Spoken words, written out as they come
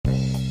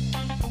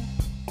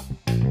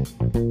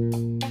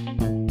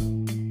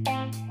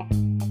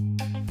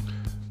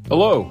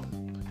Hello,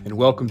 and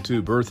welcome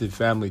to Berthoud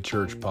Family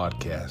Church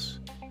Podcast.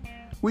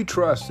 We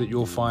trust that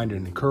you'll find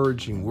an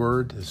encouraging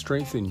word to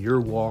strengthen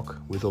your walk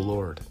with the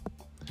Lord.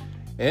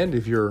 And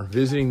if you're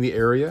visiting the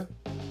area,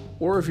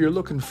 or if you're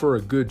looking for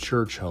a good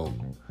church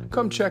home,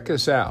 come check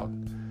us out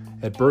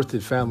at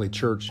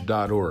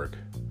berthoudfamilychurch.org.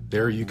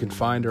 There you can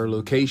find our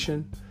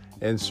location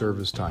and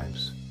service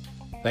times.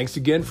 Thanks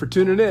again for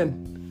tuning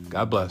in.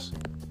 God bless.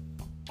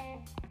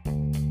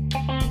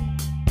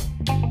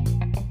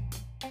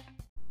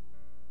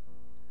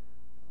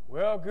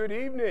 Well, good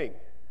evening.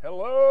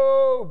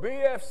 Hello,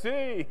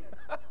 BFC.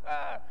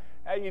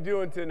 How you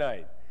doing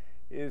tonight?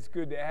 It's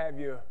good to have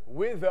you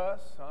with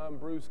us. I'm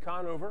Bruce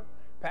Conover,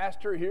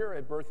 pastor here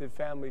at Berthoud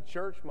Family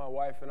Church. My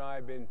wife and I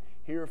have been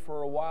here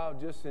for a while,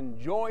 just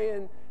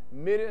enjoying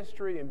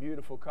ministry in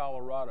beautiful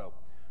Colorado.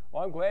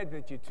 Well, I'm glad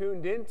that you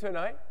tuned in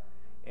tonight,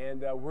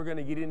 and we're going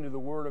to get into the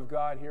Word of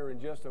God here in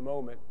just a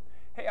moment.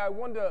 Hey, I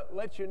wanted to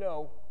let you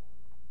know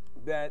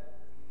that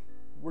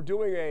we're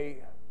doing a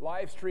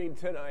live stream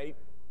tonight.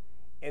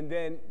 And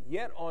then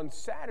yet on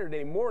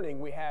Saturday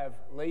morning, we have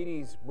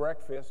ladies'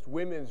 breakfast,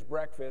 women's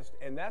breakfast,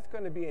 and that's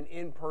going to be an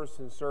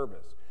in-person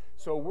service.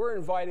 So we're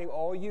inviting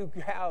all you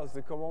gals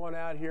to come on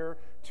out here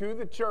to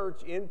the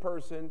church in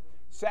person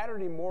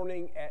Saturday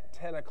morning at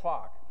 10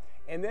 o'clock.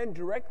 And then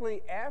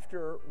directly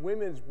after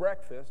women's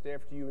breakfast,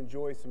 after you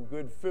enjoy some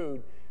good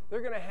food,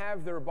 they're going to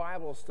have their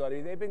Bible study.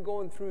 They've been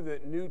going through the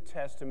New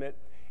Testament,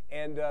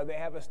 and they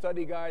have a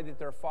study guide that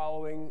they're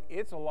following.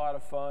 It's a lot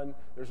of fun.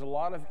 There's a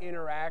lot of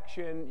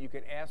interaction. You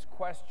can ask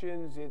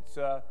questions.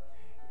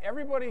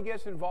 Everybody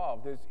gets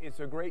involved. It's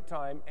a great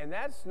time. And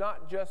that's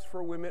not just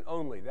for women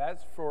only.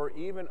 That's for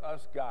even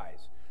us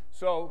guys.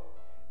 So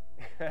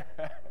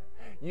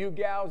you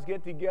gals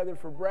get together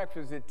for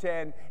breakfast at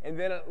 10. And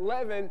then at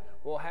 11,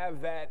 we'll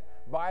have that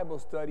Bible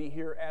study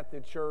here at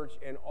the church.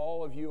 And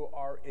all of you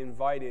are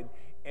invited.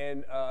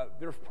 And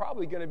there's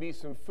probably going to be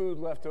some food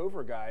left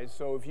over, guys.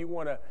 So if you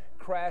want to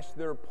crash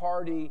their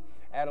party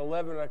at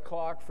 11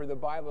 o'clock for the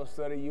Bible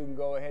study, you can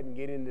go ahead and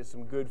get into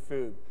some good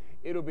food.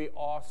 It'll be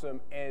awesome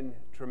and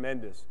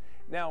tremendous.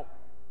 Now,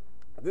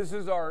 this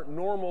is our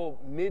normal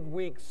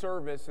midweek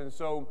service. And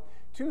so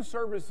 2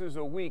 services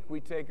a week we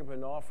take up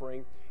an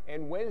offering.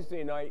 And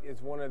Wednesday night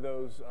is one of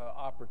those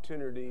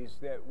opportunities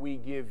that we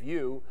give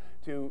you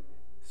to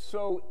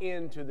sow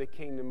into the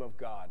kingdom of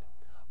God.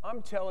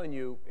 I'm telling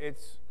you,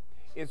 it's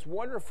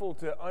wonderful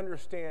to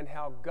understand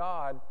how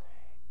God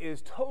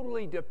is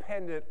totally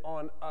dependent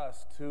on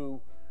us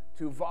to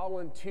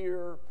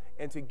volunteer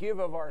and to give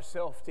of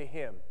ourselves to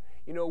Him.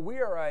 You know, we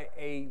are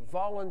a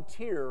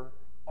volunteer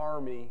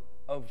army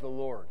of the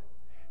Lord.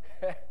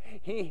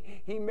 He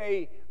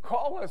may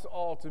call us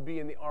all to be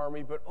in the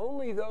army, but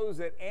only those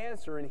that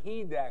answer and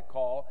heed that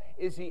call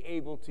is He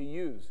able to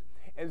use.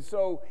 And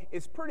so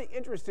it's pretty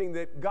interesting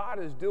that God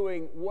is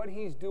doing what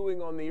He's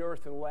doing on the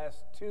earth in the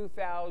last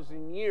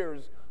 2,000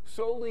 years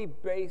solely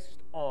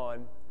based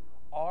on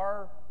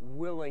our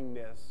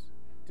willingness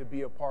to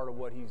be a part of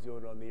what He's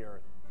doing on the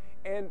earth.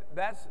 And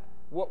that's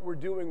what we're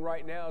doing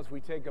right now as we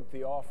take up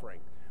the offering.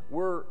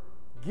 We're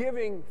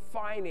giving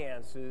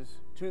finances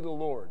to the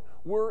Lord.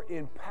 We're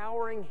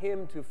empowering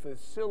Him to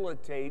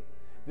facilitate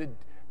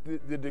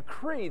the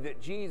decree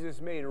that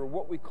Jesus made, or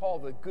what we call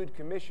the Good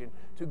Commission,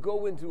 to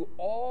go into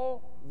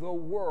all the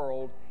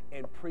world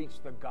and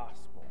preach the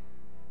gospel.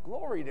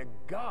 Glory to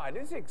God.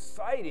 It's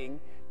exciting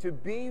to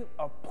be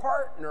a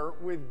partner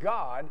with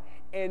God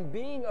and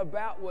being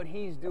about what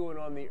He's doing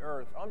on the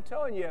earth. I'm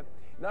telling you,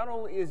 not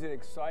only is it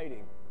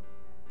exciting,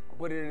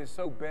 but it is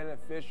so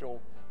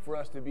beneficial for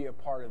us to be a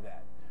part of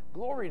that.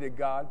 Glory to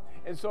God.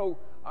 And so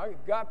I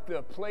got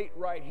the plate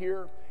right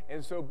here.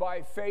 And so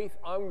by faith,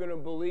 I'm going to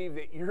believe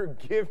that you're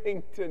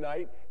giving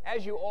tonight,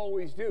 as you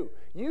always do.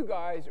 You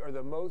guys are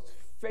the most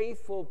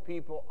faithful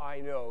people I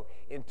know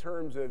in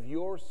terms of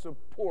your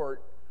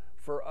support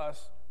for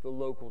us, the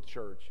local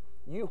church.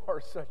 You are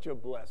such a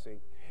blessing.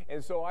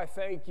 And so I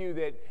thank you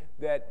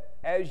that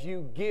as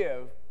you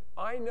give,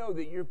 I know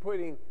that you're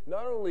putting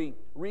not only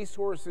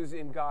resources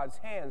in God's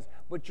hands,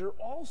 but you're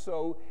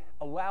also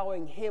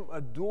allowing Him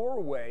a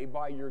doorway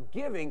by your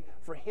giving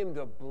for Him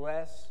to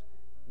bless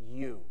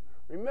you.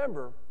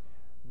 Remember,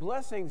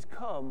 blessings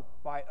come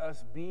by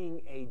us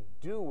being a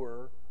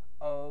doer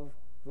of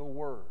the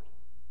Word.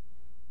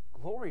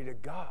 Glory to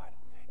God.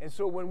 And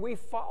so when we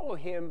follow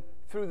Him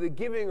through the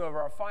giving of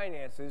our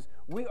finances,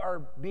 we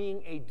are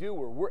being a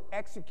doer. We're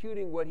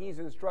executing what He's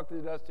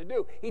instructed us to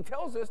do. He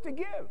tells us to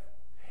give.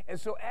 And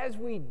so as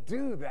we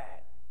do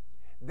that,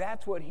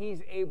 that's what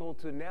He's able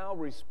to now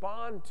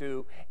respond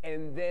to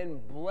and then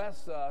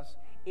bless us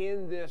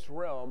in this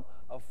realm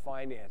of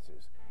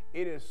finances.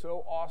 It is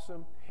so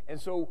awesome. And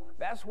so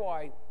that's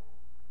why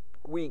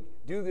we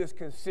do this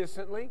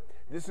consistently.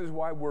 This is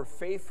why we're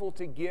faithful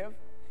to give.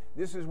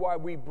 This is why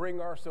we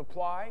bring our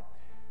supply.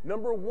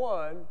 Number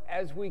one,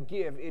 as we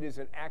give, it is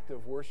an act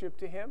of worship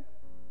to Him.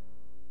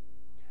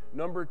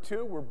 Number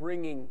two, we're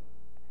bringing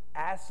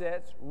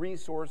assets,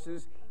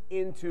 resources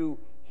into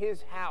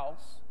His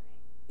house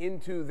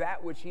into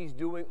that which he's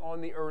doing on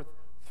the earth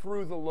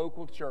through the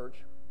local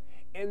church.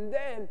 And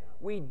then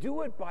we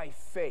do it by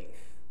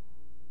faith.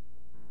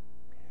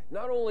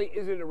 Not only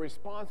is it a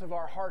response of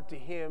our heart to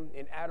him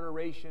in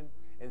adoration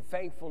and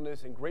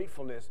thankfulness and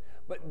gratefulness,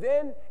 but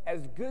then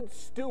as good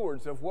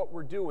stewards of what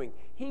we're doing,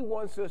 he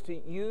wants us to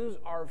use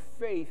our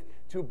faith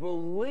to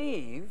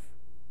believe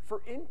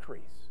for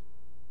increase.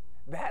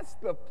 That's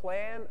the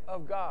plan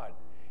of God.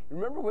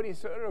 Remember what he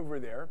said over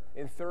there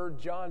in 3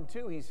 John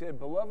 2. He said,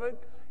 "Beloved,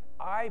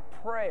 I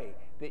pray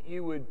that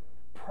you would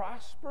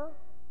prosper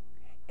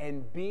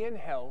and be in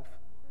health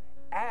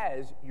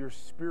as your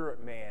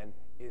spirit man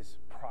is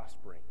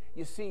prospering."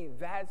 You see,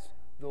 that's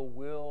the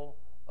will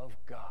of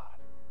God.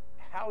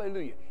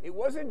 Hallelujah. It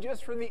wasn't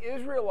just for the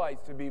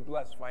Israelites to be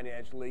blessed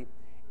financially.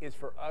 It's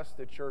for us,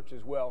 the church,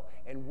 as well.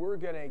 And we're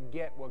going to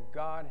get what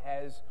God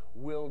has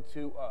willed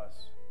to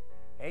us.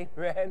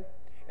 Amen.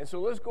 And so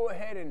let's go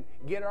ahead and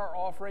get our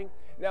offering.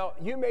 Now,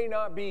 you may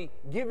not be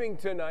giving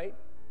tonight,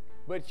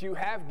 but you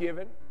have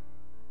given.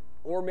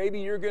 Or maybe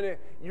you're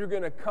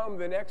gonna come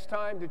the next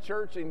time to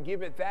church and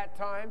give it that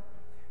time.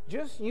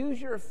 Just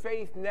use your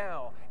faith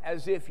now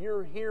as if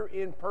you're here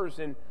in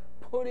person,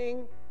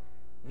 putting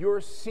your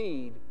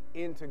seed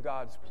into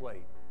God's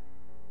plate.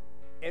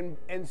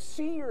 And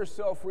see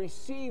yourself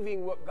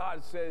receiving what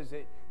God says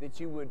that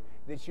you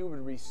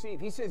would receive.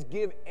 He says,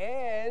 "Give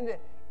and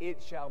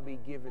it shall be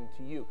given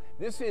to you."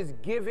 This is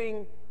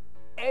giving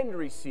and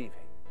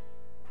receiving.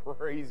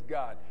 Praise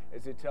God,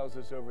 as it tells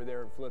us over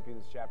there in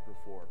Philippians chapter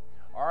 4.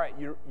 All right,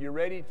 you're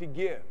ready to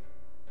give.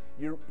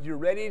 You're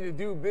ready to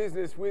do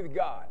business with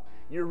God.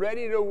 You're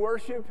ready to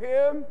worship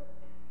him,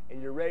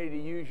 and you're ready to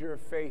use your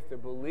faith to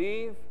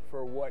believe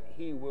for what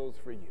he wills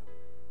for you.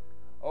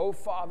 Oh,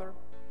 Father,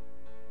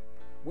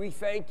 we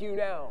thank you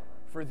now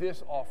for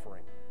this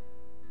offering.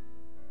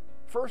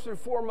 First and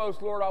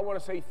foremost, Lord, I want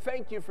to say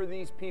thank you for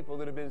these people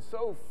that have been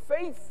so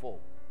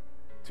faithful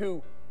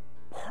to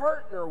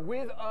partner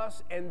with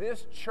us and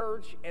this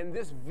church and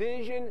this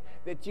vision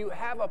that you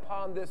have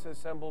upon this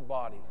assembled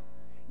body.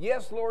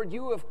 Yes, Lord,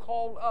 you have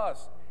called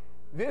us,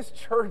 this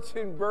church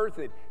in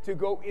Berthoud, to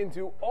go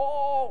into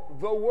all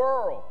the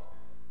world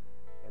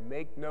and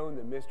make known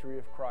the mystery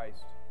of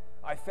Christ.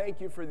 I thank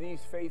you for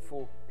these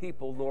faithful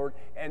people, Lord.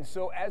 And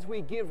so as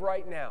we give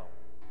right now,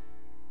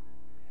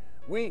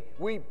 we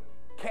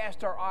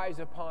cast our eyes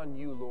upon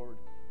you, Lord,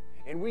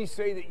 and we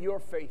say that you're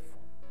faithful.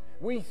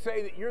 We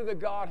say that you're the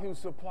God who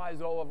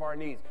supplies all of our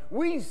needs.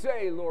 We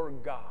say,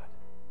 Lord God,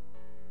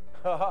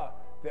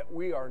 that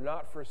we are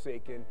not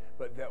forsaken,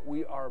 but that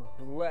we are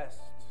blessed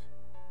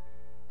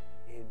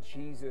in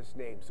Jesus'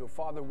 name. So,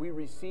 Father, we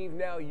receive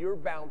now your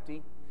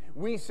bounty.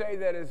 We say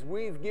that as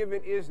we've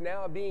given is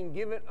now being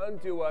given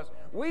unto us.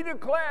 We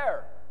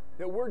declare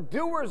that we're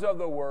doers of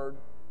the word.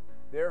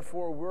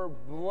 Therefore, we're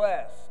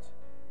blessed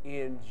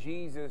in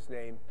Jesus'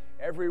 name.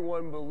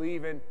 Everyone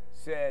believing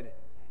said,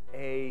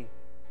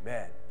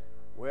 amen.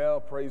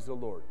 Well, praise the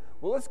Lord.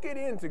 Well, let's get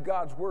into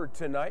God's word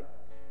tonight.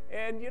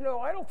 And,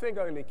 I don't think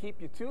I'm going to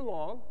keep you too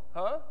long,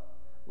 huh?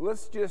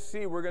 Let's just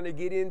see. We're going to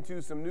get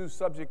into some new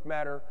subject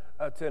matter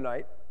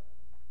tonight.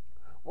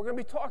 We're going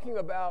to be talking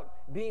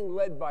about being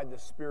led by the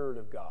Spirit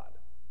of God.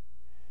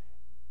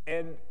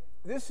 And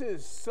this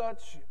is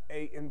such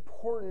an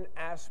important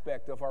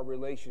aspect of our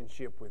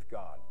relationship with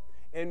God.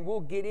 And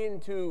we'll get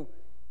into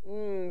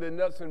the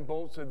nuts and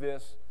bolts of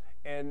this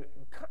and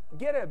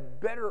get a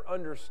better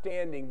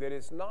understanding that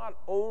it's not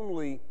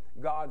only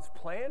God's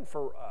plan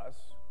for us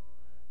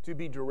to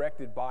be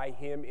directed by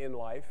him in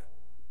life,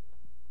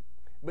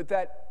 but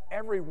that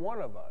every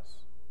one of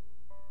us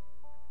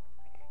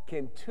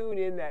can tune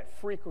in that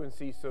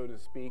frequency, so to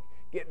speak,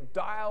 get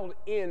dialed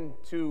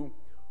into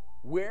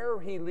where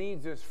he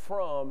leads us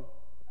from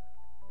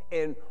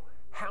and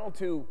how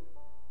to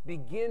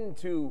begin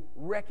to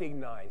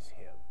recognize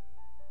him.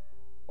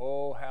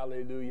 Oh,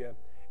 hallelujah.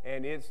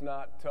 And it's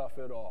not tough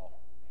at all.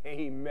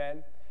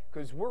 Amen.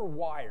 Because we're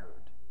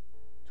wired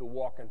to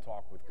walk and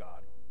talk with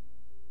God.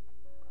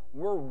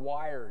 We're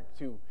wired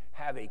to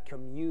have a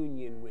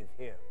communion with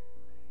him.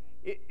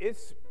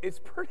 It's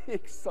pretty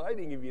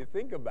exciting if you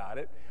think about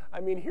it.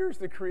 I mean, here's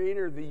the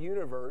creator of the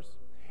universe,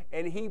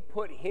 and he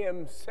put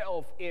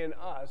himself in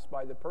us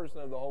by the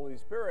person of the Holy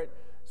Spirit.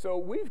 So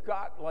we've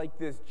got like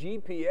this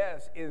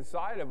GPS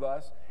inside of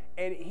us,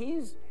 and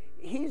he's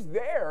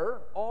there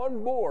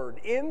on board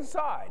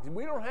inside.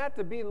 We don't have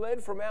to be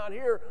led from out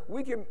here.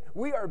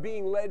 We are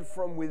being led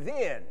from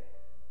within.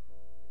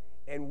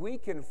 And we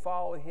can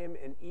follow him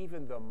in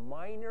even the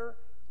minor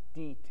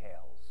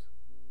details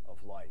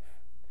of life.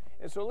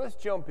 And so let's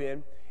jump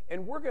in,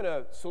 and we're going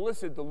to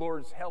solicit the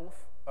Lord's help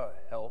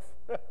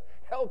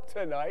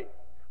tonight.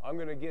 I'm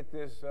going to get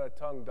this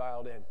tongue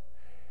dialed in.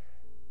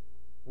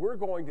 We're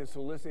going to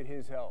solicit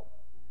his help.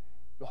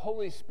 The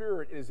Holy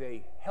Spirit is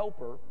a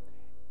helper,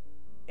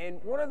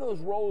 and one of those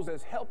roles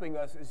as helping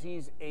us is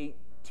he's a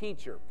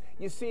teacher.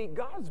 You see,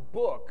 God's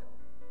book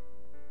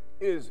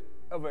is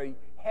of a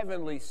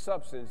heavenly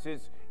substance.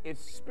 It's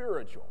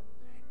spiritual,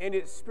 and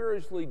it's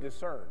spiritually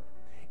discerned.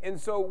 And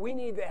so we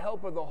need the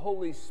help of the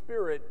Holy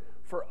Spirit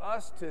for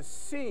us to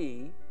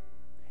see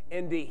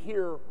and to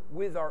hear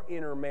with our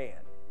inner man.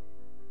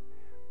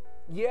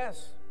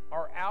 Yes,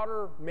 our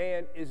outer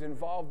man is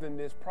involved in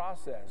this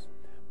process,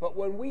 but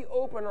when we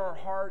open our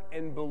heart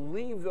and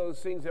believe those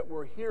things that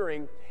we're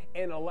hearing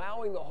and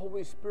allowing the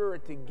Holy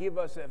Spirit to give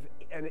us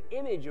an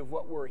image of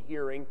what we're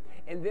hearing,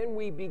 and then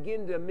we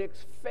begin to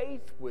mix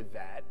faith with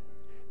that,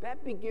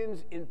 that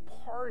begins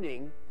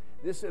imparting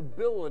this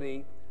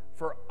ability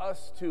for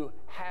us to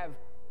have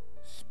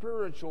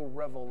spiritual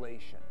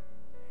revelation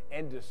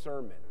and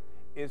discernment.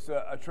 It's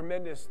a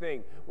tremendous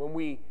thing when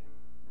we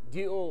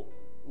deal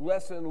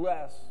less and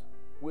less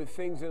with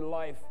things in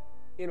life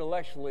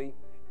intellectually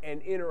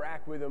and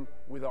interact with them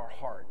with our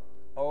heart.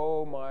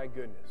 Oh my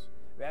goodness.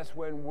 That's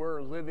when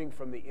we're living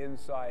from the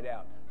inside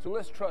out. So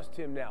let's trust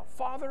Him now.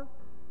 Father,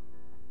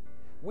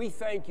 we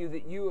thank You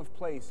that You have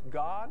placed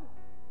God,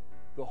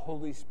 the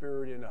Holy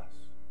Spirit in us.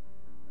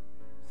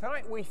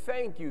 Tonight we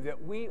thank You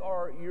that we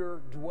are Your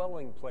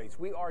dwelling place.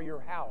 We are Your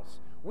house.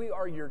 We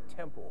are Your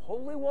temple.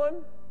 Holy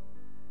One,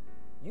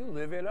 You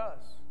live in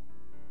us.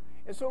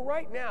 And so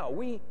right now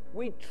we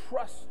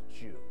trust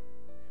You.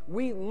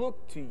 We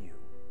look to You.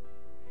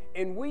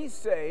 And we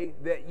say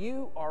that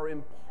You are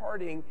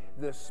imparting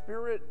the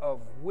spirit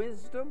of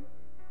wisdom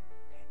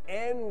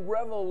and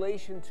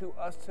revelation to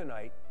us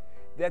tonight,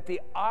 that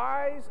the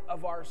eyes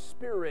of our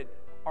spirit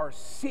are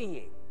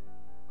seeing,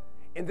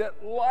 and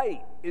that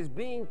light is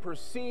being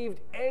perceived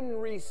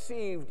and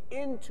received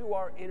into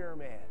our inner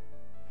man.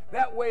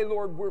 That way,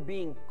 Lord, we're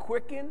being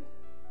quickened,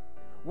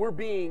 we're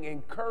being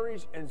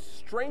encouraged and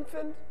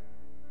strengthened.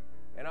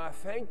 And I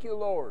thank You,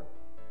 Lord,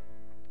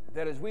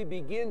 that as we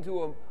begin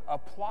to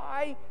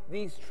apply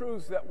these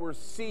truths that we're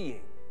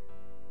seeing,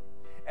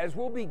 as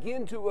we'll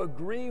begin to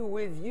agree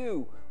with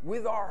You,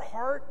 with our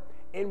heart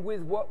and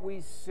with what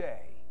we say,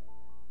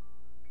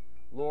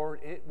 Lord,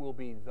 it will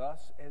be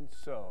thus and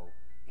so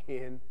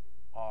in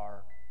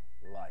our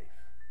life.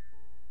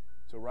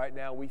 So right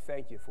now, we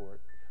thank You for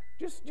it.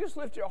 Just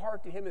lift your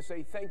heart to Him and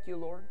say, thank You,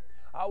 Lord.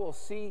 I will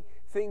see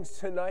things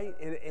tonight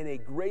in a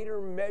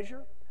greater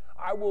measure.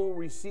 I will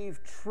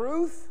receive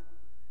truth.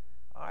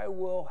 I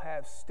will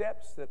have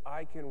steps that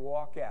I can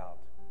walk out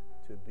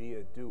to be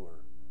a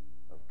doer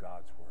of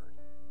God's Word.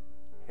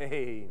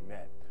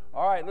 Amen.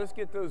 All right, let's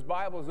get those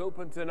Bibles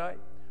open tonight.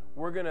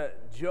 We're going to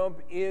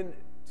jump in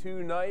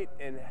tonight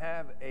and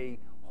have a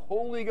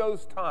Holy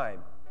Ghost time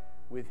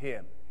with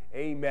Him.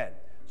 Amen.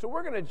 So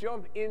we're going to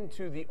jump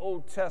into the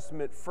Old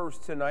Testament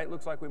first tonight.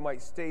 Looks like we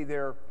might stay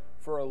there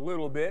for a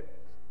little bit.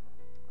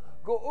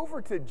 Go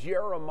over to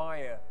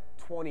Jeremiah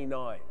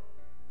 29.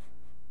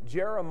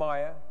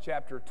 Jeremiah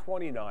chapter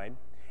 29.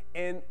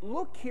 And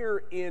look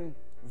here in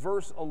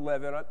verse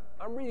 11.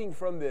 I'm reading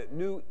from the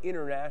New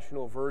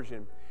International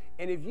Version.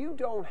 And if you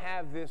don't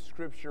have this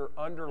scripture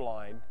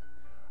underlined,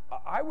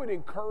 I would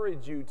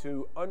encourage you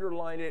to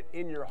underline it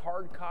in your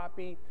hard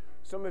copy.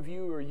 Some of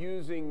you are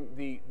using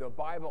the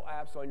Bible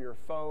apps on your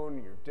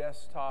phone, your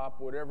desktop,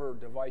 whatever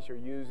device you're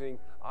using,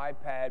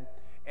 iPad.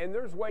 And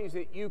there's ways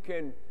that you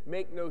can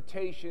make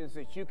notations,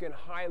 that you can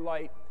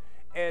highlight.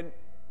 And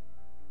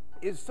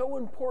it's so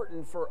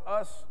important for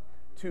us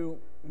to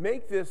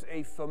make this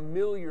a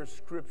familiar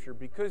scripture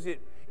because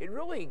it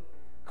really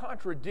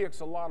contradicts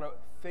a lot of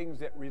things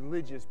that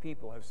religious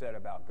people have said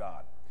about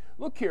God.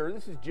 Look here,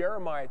 this is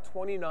Jeremiah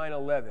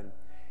 29:11.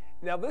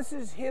 Now this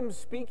is him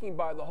speaking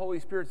by the Holy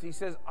Spirit. He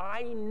says,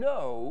 I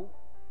know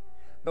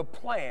the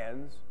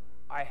plans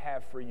I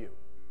have for you.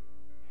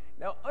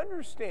 Now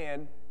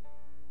understand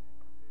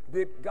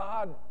that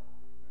God,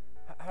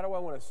 how do I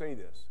want to say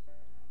this?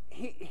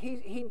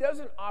 He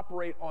doesn't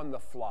operate on the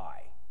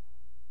fly.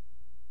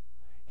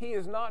 He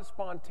is not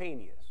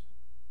spontaneous.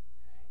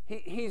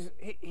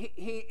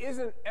 He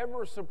isn't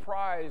ever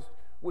surprised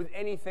with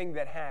anything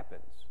that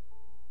happens.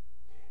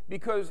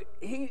 Because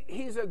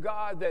he's a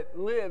God that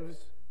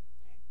lives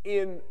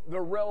in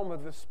the realm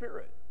of the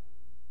Spirit.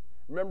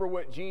 Remember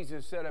what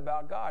Jesus said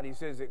about God. He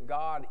says that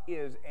God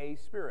is a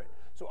spirit.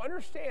 So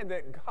understand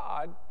that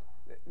God,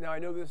 now I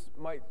know this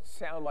might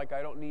sound like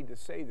I don't need to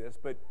say this,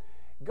 but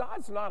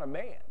God's not a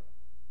man.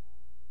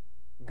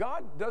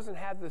 God doesn't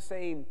have the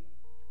same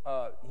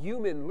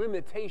human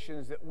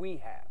limitations that we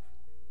have.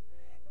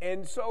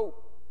 And so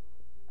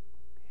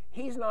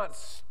he's not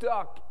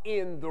stuck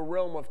in the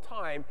realm of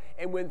time,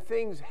 and when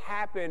things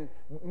happen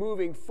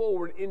moving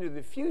forward into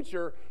the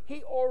future,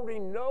 he already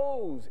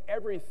knows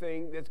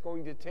everything that's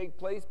going to take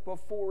place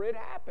before it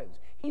happens.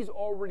 He's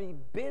already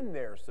been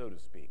there, so to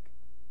speak.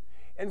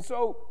 And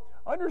so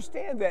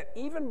understand that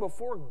even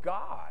before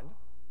God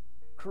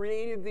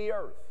created the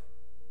earth,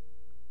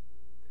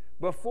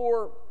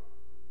 before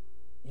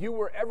you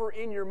were ever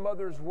in your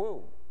mother's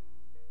womb,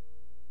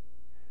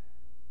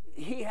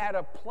 he had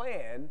a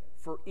plan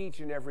for each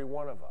and every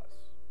one of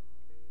us.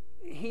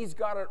 He's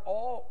got it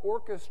all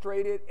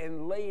orchestrated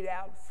and laid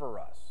out for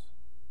us.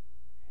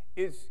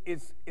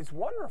 It's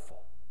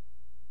wonderful.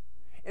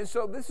 And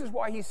so this is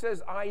why he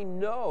says, I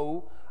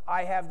know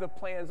I have the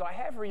plans I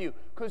have for you,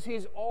 because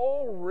he's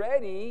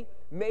already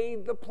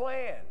made the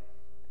plan.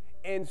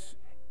 and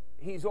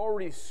he's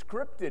already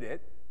scripted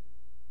it,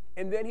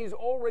 and then he's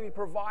already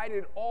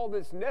provided all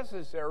that's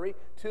necessary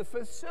to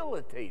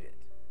facilitate it.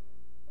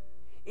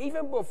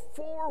 Even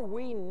before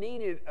we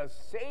needed a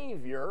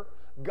Savior,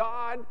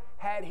 God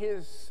had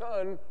his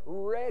Son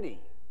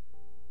ready.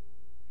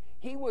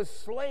 He was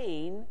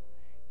slain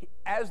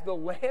as the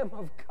Lamb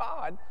of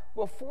God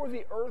before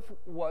the earth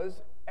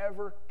was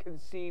ever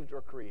conceived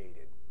or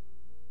created.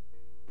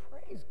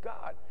 Praise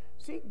God.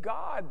 See,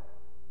 God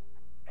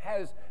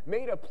has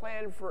made a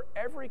plan for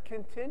every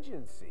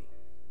contingency.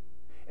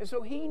 And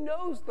so he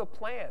knows the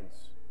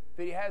plans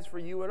that he has for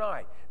you and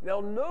I. Now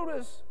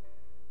notice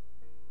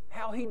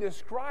how he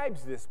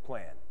describes this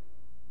plan.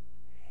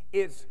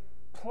 It's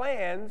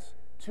plans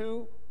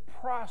to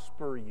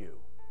prosper you.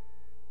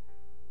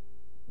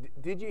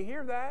 Did you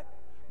hear that?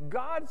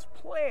 God's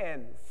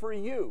plan for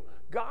you,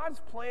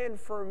 God's plan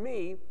for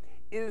me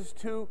is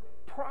to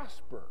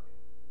prosper.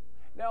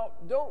 Now,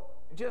 don't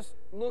just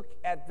look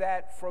at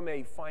that from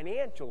a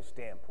financial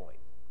standpoint.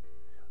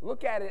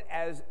 Look at it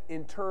as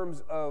in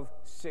terms of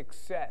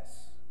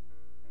success.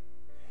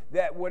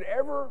 That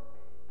whatever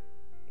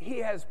he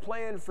has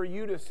planned for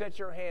you to set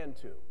your hand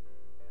to,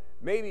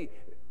 maybe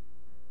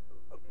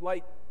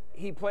like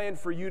he planned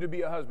for you to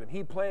be a husband,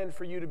 he planned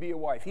for you to be a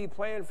wife, he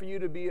planned for you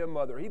to be a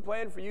mother, he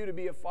planned for you to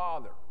be a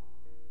father.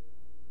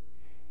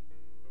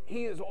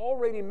 He has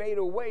already made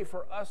a way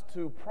for us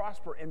to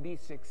prosper and be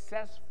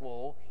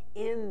successful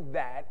in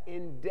that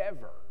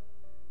endeavor.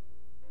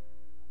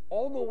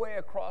 All the way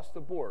across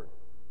the board.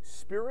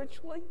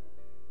 Spiritually,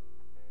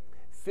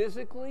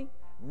 physically,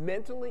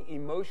 mentally,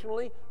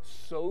 emotionally,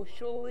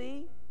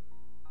 socially,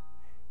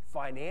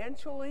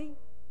 financially.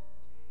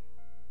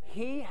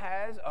 He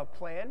has a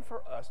plan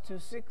for us to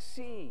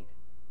succeed.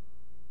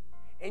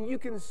 And you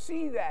can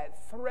see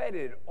that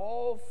threaded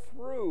all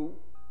through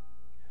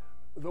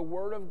the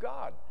Word of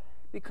God,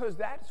 because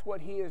that's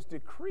what he has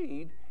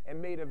decreed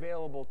and made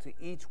available to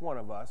each one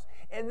of us.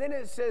 And then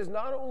it says,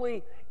 not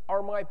only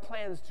are my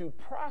plans to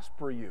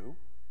prosper you,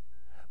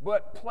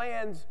 but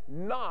plans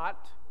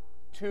not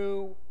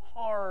to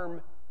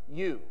harm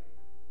you.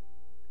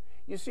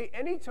 You see,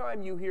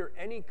 anytime you hear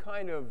any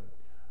kind of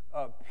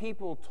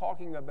people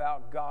talking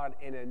about God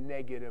in a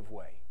negative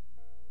way,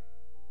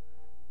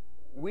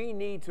 we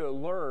need to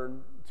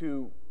learn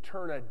to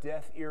turn a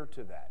deaf ear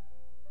to that.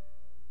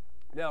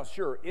 Now,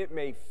 sure, it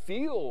may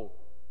feel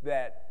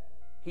that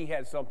he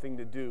had something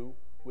to do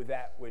with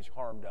that which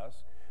harmed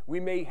us. We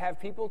may have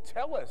people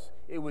tell us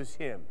it was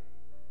him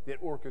that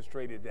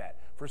orchestrated that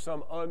for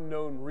some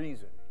unknown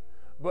reason.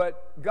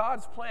 But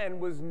God's plan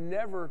was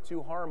never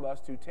to harm us,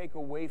 to take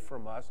away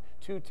from us,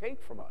 to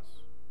take from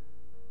us.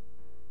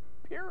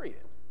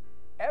 Period.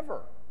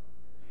 Ever.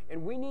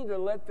 And we need to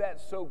let that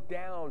soak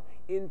down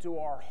into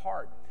our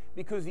heart,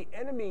 because the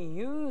enemy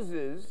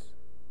uses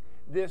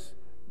this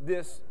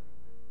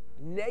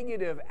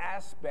negative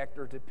aspect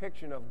or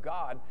depiction of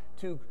God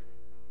to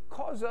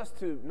cause us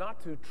to not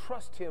to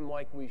trust him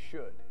like we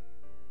should.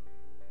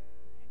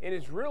 And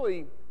it's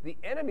really the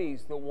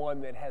enemy's the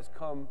one that has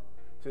come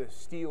to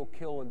steal,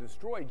 kill, and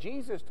destroy.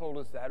 Jesus told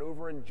us that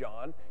over in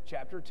John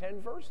chapter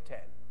 10, verse 10.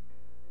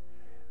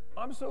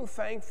 I'm so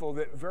thankful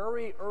that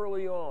very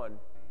early on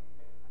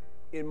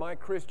in my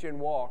Christian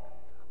walk,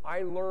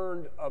 I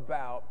learned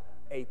about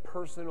a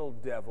personal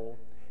devil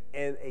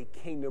and a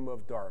kingdom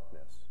of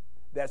darkness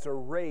that's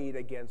arrayed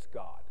against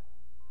God.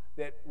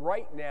 That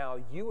right now,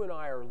 you and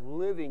I are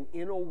living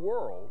in a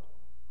world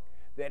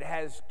that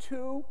has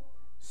two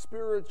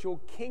spiritual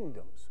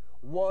kingdoms.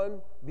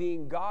 One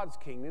being God's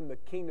kingdom, the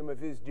kingdom of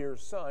his dear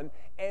Son,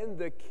 and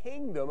the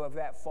kingdom of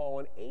that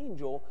fallen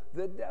angel,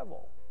 the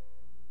devil.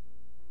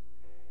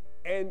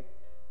 And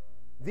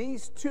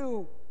these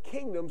two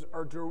kingdoms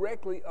are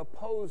directly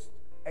opposed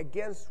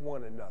against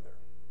one another.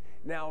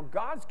 Now,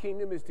 God's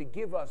kingdom is to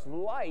give us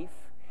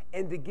life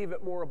and to give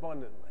it more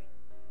abundantly.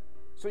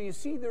 So you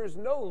see, there's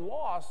no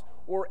loss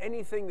or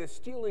anything that's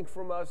stealing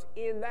from us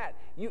in that.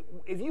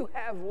 If you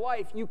have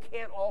life, you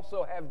can't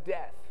also have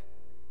death.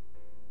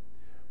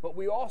 But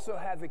we also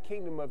have the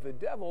kingdom of the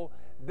devil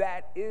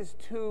that is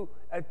to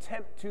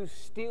attempt to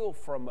steal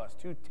from us,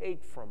 to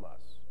take from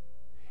us.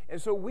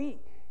 And so we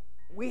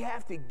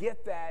have to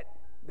get that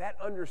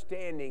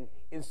understanding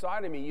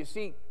inside of me. You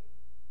see,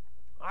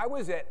 I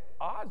was at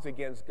odds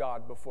against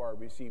God before I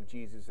received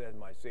Jesus as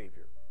my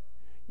Savior.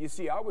 You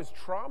see, I was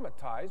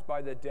traumatized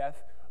by the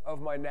death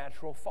of my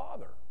natural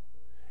father.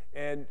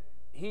 And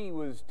he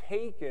was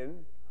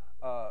taken,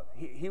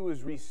 he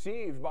was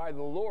received by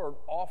the Lord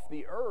off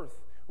the earth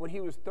when he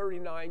was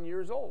 39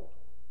 years old.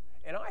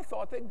 And I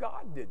thought that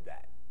God did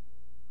that.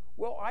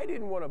 Well, I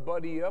didn't want to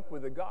buddy up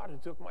with the God who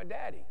took my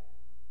daddy.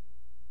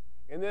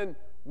 And then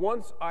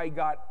once I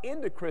got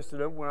into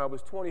Christendom when I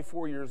was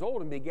 24 years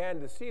old and began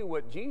to see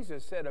what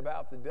Jesus said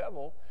about the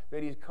devil,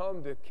 that he's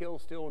come to kill,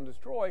 steal, and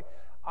destroy,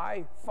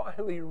 I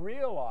finally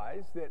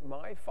realized that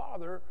my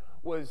father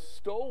was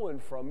stolen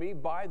from me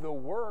by the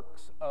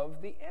works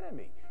of the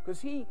enemy,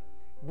 because he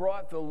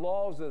brought the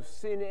laws of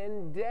sin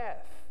and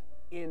death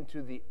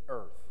into the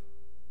earth.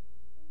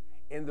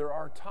 And there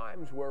are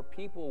times where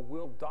people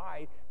will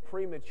die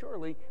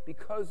prematurely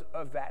because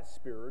of that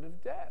spirit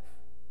of death.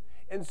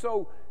 And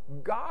so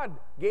God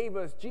gave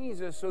us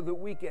Jesus so that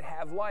we could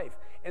have life.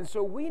 And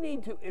so we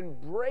need to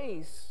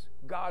embrace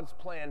God's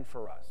plan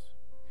for us.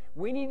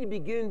 We need to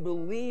begin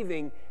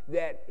believing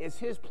that it's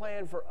His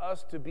plan for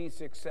us to be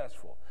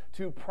successful,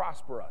 to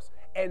prosper us,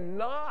 and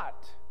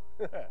not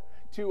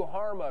to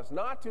harm us,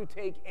 not to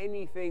take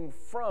anything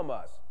from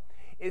us.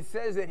 It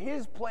says that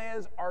His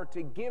plans are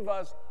to give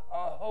us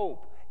a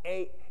hope,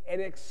 an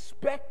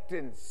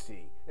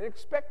expectancy. An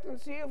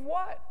expectancy of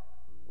what?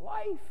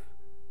 Life.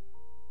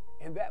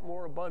 And that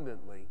more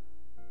abundantly.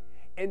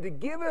 And to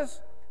give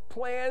us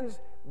plans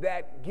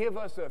that give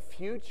us a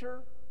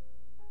future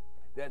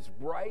that's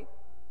bright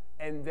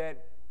and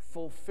that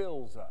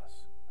fulfills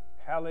us.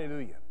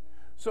 Hallelujah.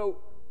 So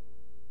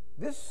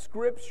this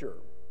scripture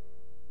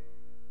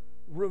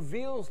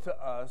reveals to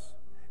us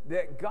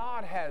that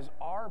God has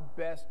our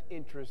best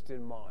interest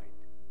in mind.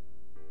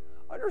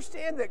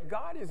 Understand that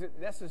God isn't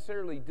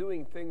necessarily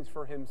doing things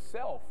for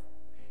Himself.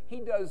 He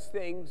does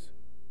things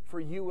for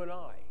you and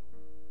I,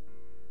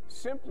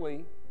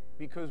 simply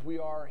because we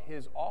are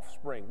His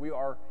offspring. We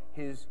are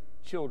His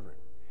children.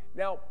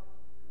 Now,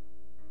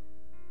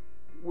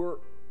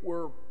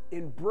 we're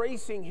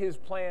embracing His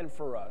plan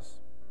for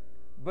us,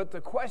 but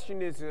the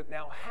question is that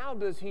now, how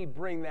does He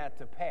bring that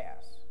to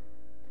pass?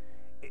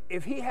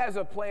 If He has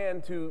a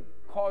plan to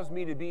cause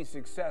me to be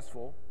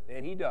successful,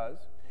 and He does,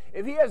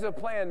 if He has a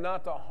plan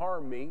not to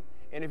harm me,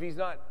 and if He's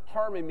not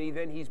harming me,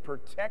 then He's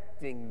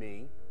protecting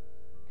me,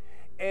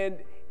 and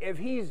if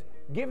He's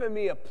given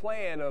me a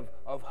plan of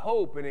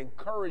hope and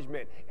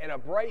encouragement and a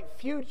bright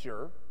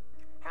future,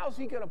 how's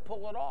He going to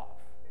pull it off?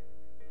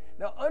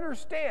 Now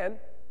understand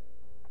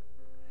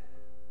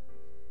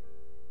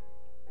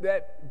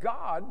that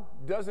God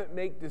doesn't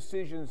make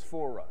decisions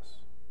for us.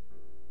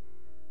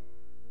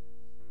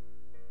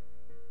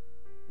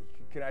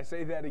 Can I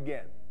say that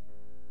again?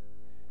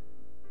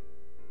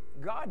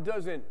 God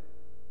doesn't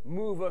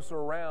move us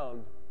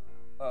around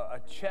a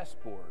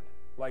chessboard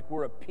like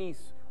we're a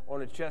piece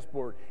on a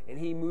chessboard, and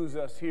He moves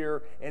us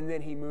here and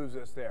then He moves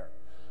us there.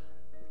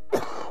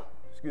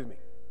 Excuse me.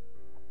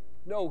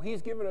 No,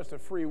 He's given us a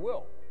free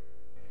will.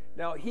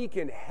 Now, He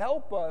can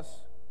help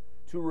us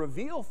to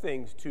reveal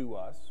things to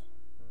us,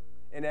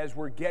 and as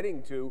we're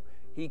getting to,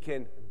 He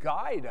can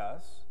guide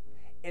us.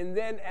 And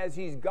then as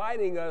He's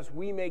guiding us,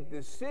 we make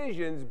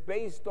decisions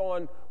based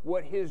on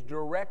what His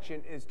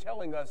direction is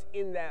telling us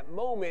in that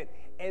moment.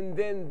 And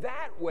then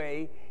that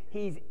way,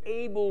 He's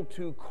able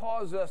to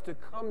cause us to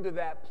come to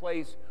that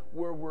place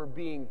where we're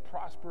being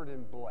prospered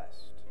and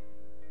blessed.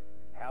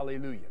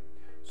 Hallelujah.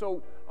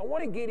 So I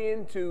want to get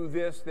into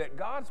this, that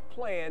God's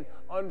plan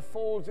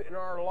unfolds in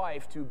our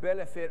life to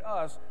benefit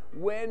us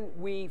when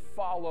we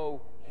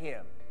follow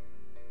Him.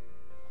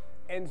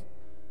 And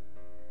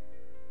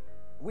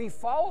we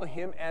follow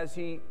Him as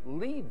He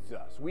leads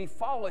us. We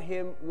follow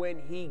Him when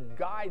He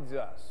guides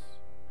us,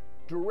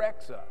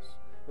 directs us.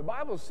 The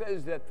Bible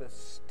says that the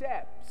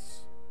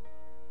steps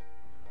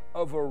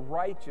of a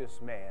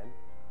righteous man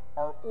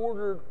are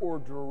ordered or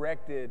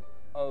directed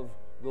of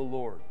the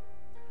Lord.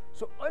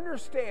 So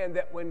understand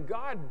that when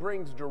God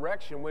brings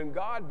direction, when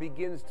God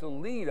begins to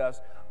lead us,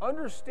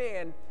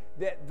 understand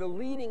that the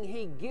leading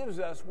He gives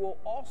us will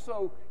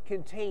also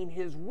contain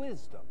His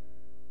wisdom,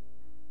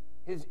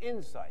 His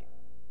insight.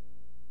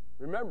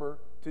 Remember,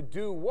 to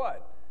do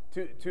what?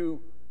 To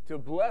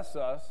bless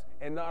us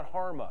and not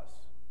harm us.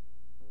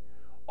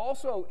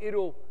 Also,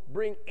 it'll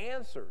bring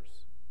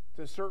answers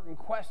to certain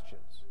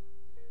questions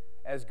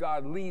as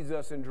God leads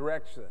us and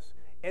directs us.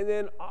 And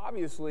then,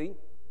 obviously,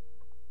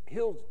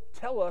 He'll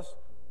tell us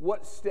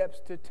what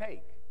steps to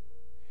take.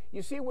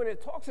 You see, when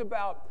it talks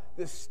about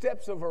the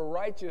steps of a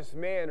righteous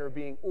man are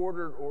being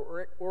ordered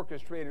or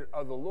orchestrated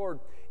of the Lord,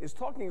 it's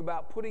talking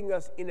about putting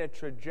us in a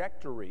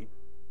trajectory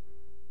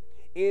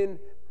in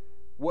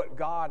what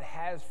God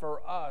has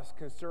for us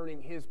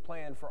concerning His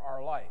plan for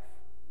our life.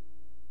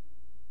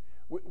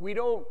 We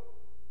don't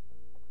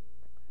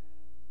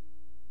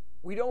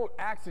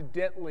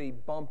accidentally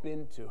bump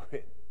into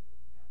it.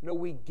 No,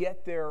 we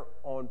get there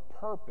on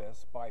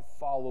purpose by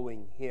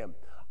following Him.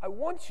 I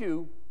want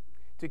you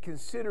to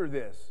consider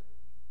this.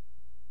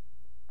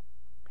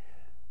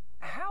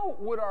 How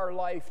would our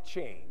life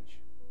change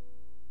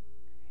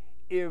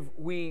if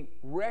we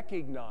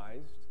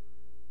recognized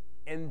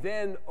and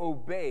then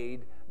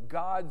obeyed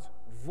God's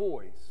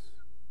voice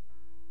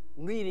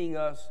leading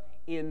us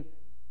in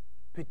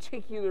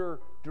particular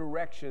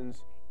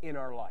directions in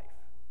our life?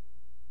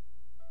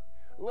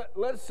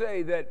 Let's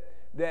say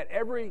that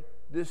every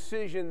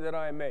decision that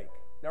I make.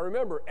 Now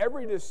remember,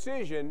 every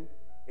decision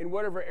in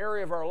whatever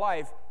area of our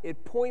life,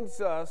 it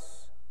points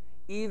us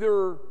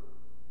either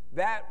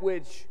that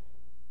which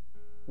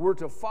we're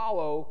to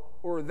follow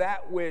or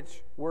that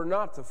which we're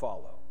not to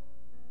follow.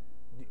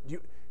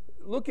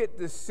 Look at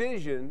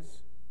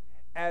decisions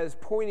as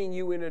pointing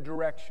you in a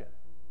direction.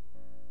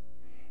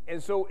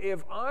 And so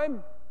if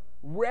I'm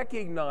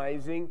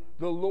recognizing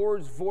the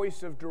Lord's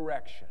voice of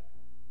direction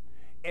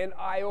and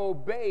I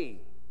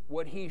obey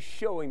what he's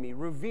showing me,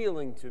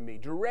 revealing to me,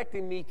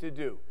 directing me to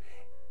do,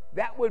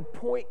 that would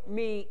point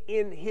me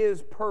in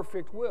his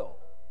perfect will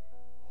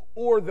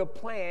or the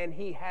plan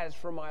he has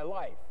for my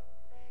life.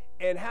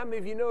 And how many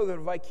of you know that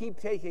if I keep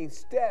taking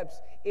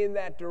steps in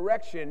that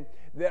direction,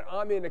 that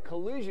I'm in a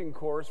collision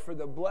course for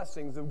the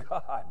blessings of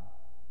God?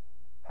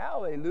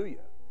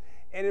 Hallelujah.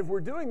 And if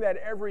we're doing that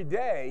every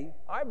day,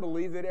 I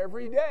believe that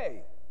every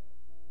day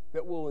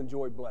that we'll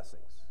enjoy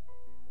blessings.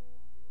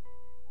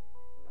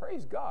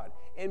 Praise God.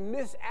 And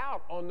miss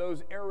out on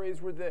those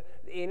areas where the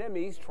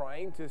enemy's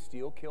trying to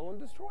steal, kill, and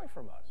destroy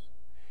from us.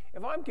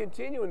 If I'm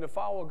continuing to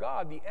follow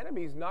God, the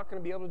enemy's not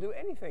going to be able to do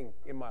anything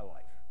in my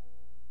life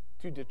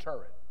to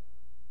deter it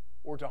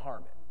or to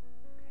harm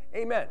it.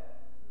 Amen.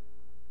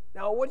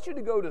 Now, I want you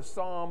to go to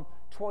Psalm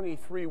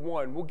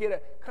 23:1. We'll get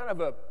a kind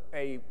of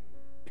a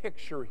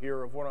picture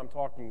here of what I'm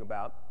talking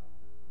about.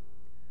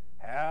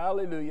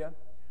 Hallelujah.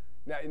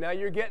 Now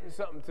you're getting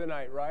something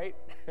tonight, right?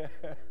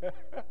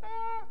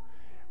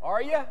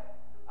 Are you?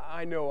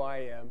 I know I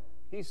am.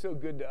 He's so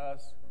good to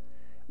us.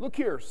 Look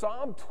here,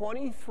 Psalm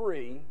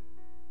 23,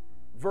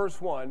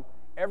 verse 1.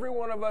 Every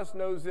one of us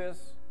knows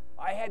this.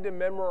 I had to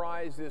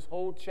memorize this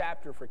whole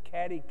chapter for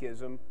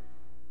catechism.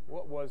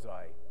 What was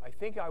I? I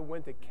think I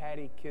went to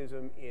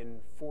catechism in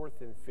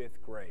 4th and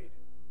 5th grade.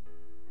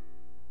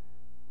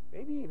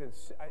 Maybe even,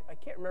 I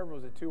can't remember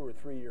if it was a 2 or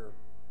 3 year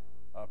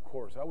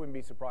course. I wouldn't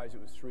be surprised if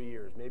it was 3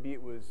 years. Maybe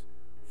it was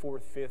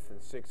 4th, 5th,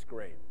 and 6th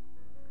grade.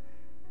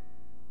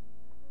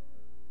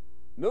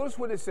 Notice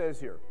what it says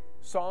here.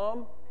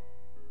 Psalm,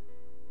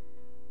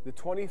 the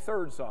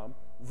 23rd Psalm,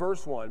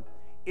 verse 1.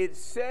 It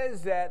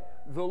says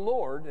that the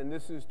Lord, and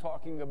this is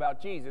talking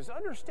about Jesus.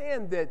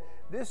 Understand that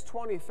this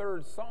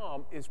 23rd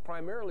Psalm is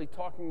primarily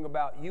talking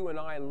about you and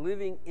I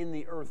living in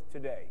the earth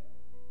today.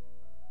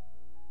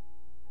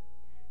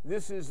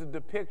 This is a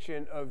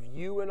depiction of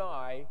you and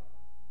I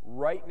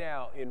right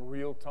now in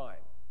real time.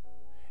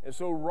 And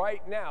so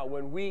right now,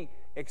 when we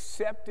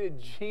accepted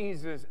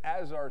Jesus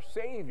as our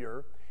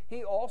Savior,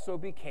 he also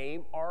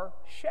became our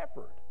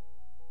shepherd.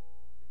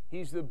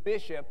 He's the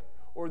bishop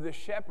or the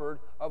shepherd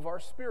of our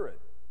spirit.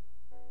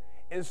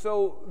 And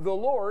so the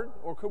Lord,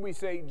 or could we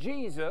say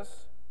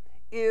Jesus,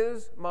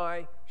 is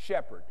my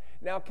shepherd.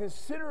 Now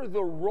consider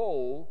the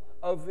role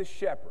of the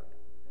shepherd.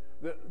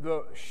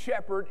 The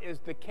shepherd is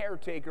the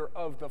caretaker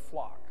of the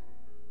flock.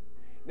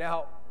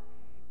 Now,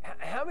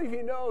 how many of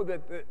you know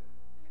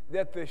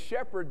that the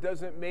shepherd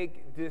doesn't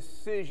make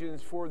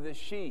decisions for the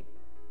sheep?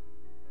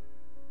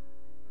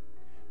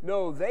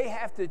 No, they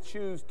have to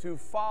choose to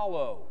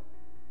follow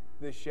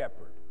the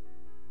shepherd.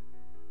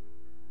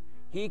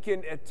 He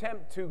can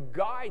attempt to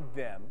guide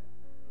them,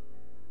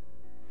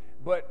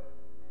 but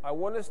I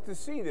want us to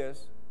see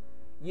this,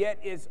 yet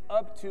it's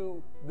up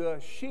to the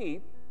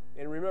sheep,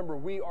 and remember,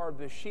 we are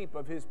the sheep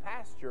of his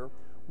pasture,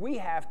 we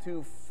have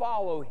to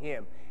follow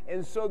him.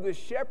 And so the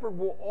shepherd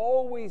will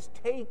always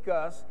take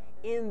us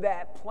in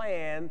that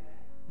plan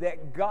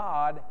that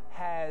God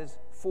has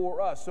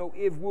for us. So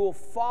if we'll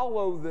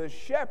follow the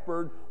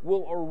shepherd,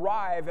 we'll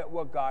arrive at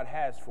what God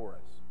has for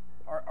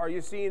us. Are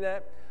you seeing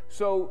that?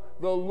 So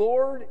the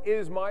Lord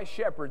is my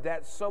shepherd.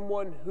 That's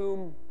someone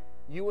whom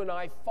you and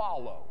I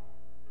follow.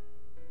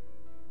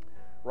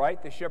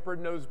 Right? The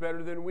shepherd knows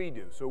better than we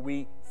do, so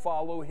we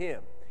follow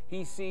him.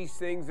 He sees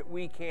things that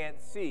we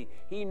can't see.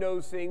 He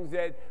knows things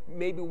that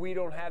maybe we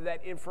don't have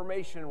that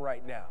information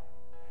right now.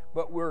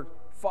 But we're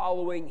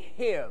following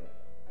him.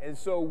 And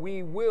so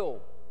we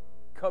will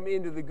come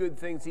into the good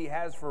things he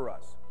has for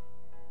us.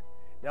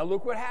 Now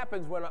look what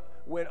happens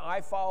when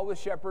I follow the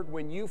shepherd,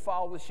 when you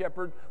follow the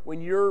shepherd,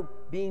 when you're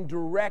being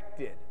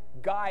directed,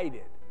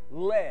 guided,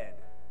 led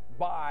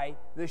by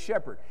the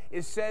shepherd.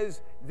 It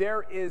says,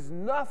 there is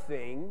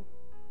nothing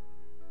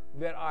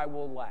that I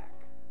will lack.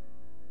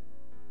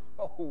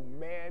 Oh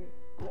man,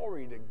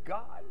 glory to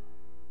God.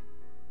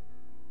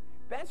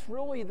 That's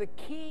really the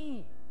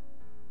key.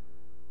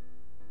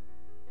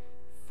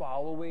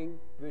 Following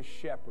the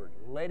shepherd,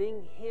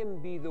 letting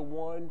him be the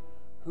one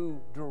who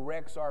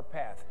directs our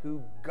path,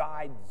 who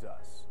guides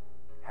us.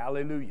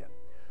 Hallelujah.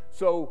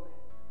 So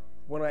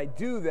when I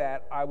do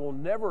that, I will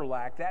never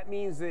lack. That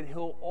means that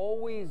he'll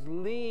always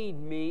lead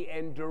me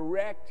and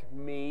direct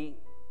me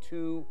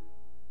to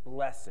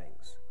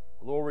blessings.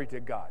 Glory to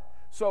God.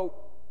 So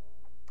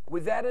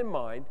with that in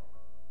mind,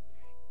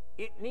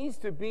 it needs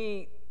to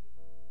be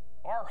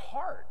our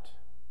heart,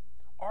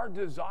 our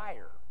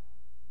desire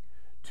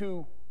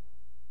to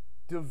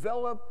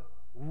develop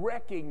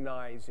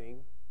recognizing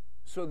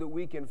so that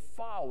we can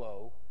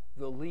follow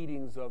the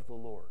leadings of the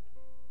Lord.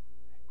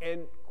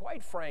 And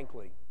quite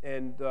frankly,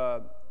 and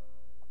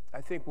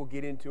I think we'll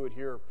get into it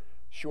here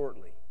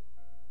shortly,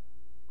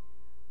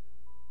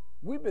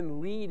 we've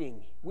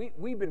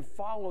been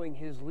following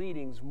his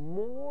leadings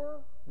more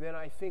than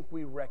I think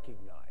we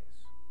recognize.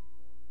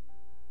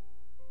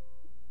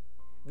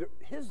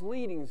 His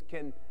leadings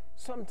can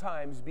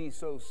sometimes be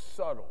so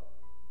subtle.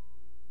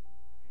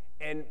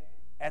 And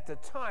at the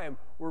time,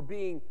 we're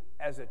being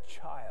as a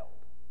child.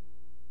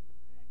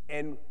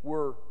 And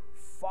we're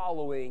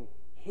following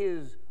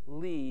his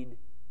lead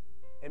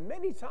And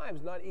many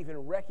times not even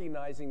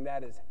recognizing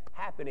that is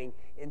happening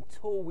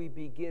until we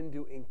begin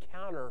to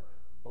encounter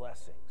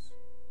blessings.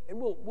 And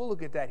we'll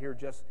look at that here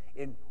just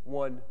in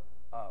one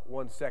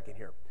second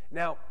here.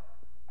 Now,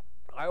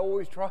 I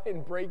always try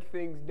and break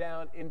things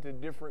down into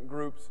different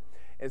groups.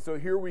 And so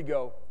here we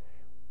go.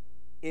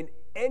 In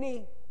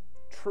any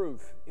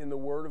truth in the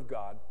Word of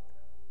God,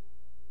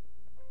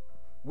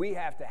 we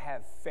have to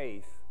have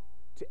faith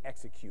to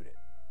execute it,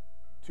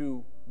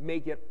 to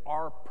make it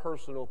our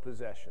personal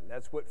possession.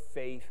 That's what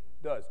faith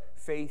does.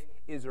 Faith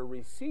is a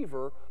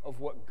receiver of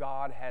what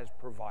God has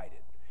provided.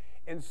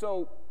 And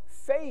so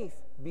faith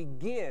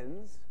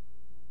begins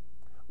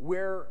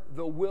where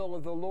the will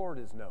of the Lord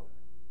is known.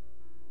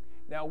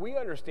 Now, we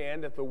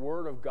understand that the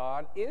Word of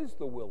God is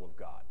the will of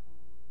God.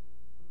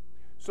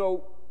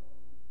 So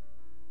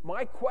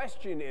my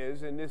question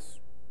is, and this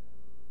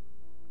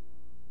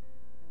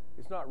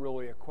is not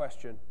really a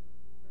question,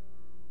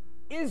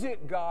 is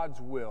it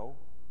God's will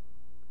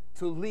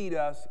to lead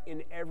us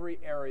in every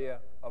area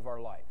of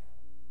our life?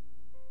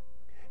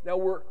 Now,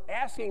 we're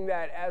asking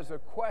that as a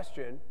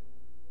question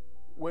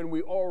when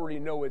we already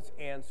know its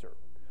answer.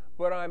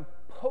 But I'm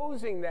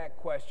posing that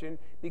question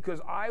because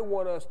I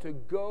want us to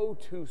go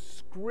to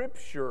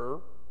Scripture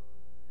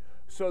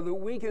so that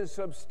we can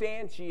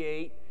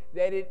substantiate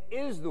that it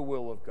is the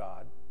will of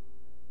God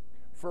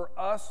for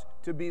us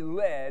to be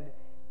led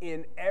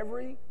in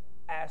every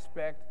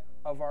aspect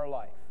of our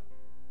life.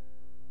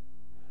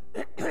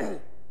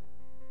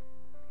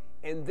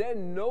 And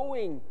then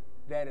knowing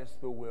that it's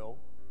the will,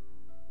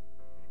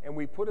 and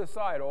we put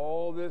aside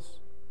all this,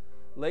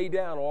 lay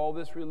down all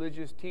this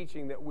religious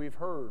teaching that we've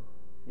heard.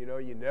 You know,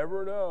 you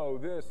never know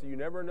this, you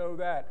never know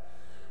that.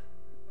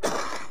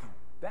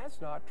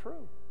 That's not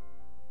true.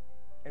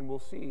 And we'll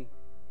see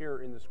here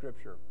in the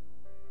Scripture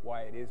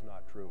why it is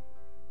not true.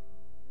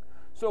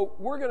 So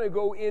we're going to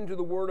go into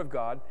the Word of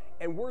God,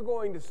 and we're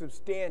going to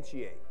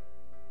substantiate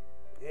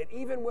that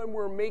even when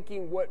we're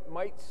making what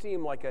might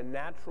seem like a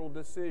natural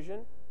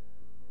decision,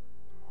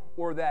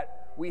 or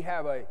that we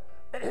have a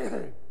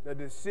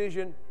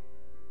decision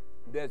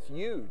that's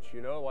huge,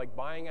 you know, like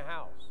buying a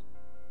house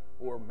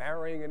or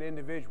marrying an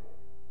individual,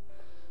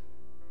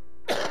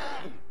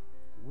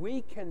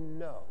 we can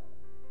know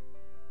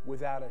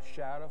without a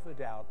shadow of a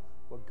doubt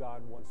what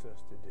God wants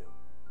us to do.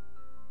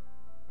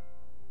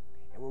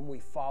 And when we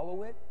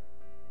follow it,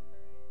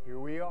 here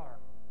we are.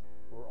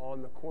 We're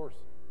on the course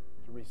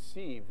to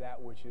receive that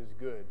which is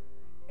good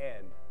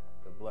and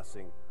the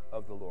blessing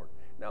of the Lord.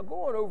 Now,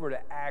 going over to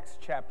Acts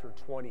chapter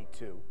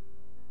 22.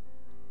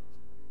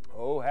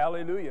 Oh,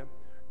 hallelujah.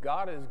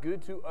 God is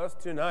good to us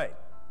tonight.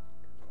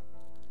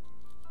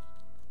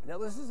 Now,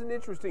 this is an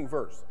interesting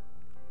verse.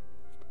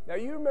 Now,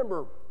 you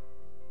remember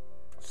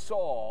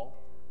Saul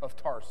of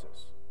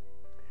Tarsus.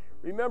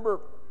 Remember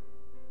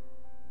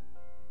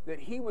that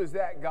he was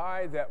that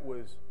guy that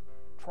was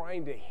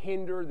trying to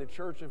hinder the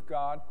church of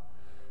God.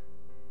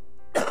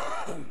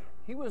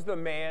 He was the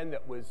man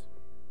that was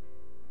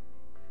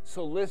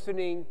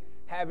soliciting,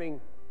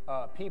 having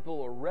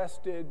people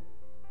arrested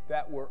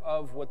that were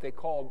of what they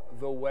called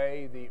the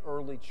way, the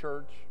early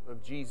church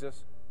of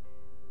Jesus.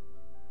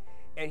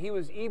 And he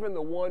was even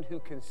the one who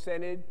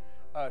consented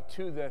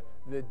to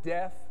the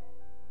death,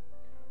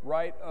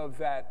 right, of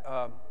that,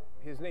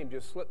 his name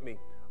just slipped me.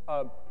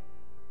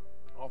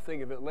 I'll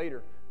think of it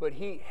later. But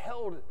he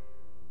held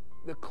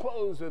the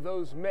clothes of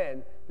those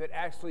men that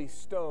actually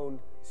stoned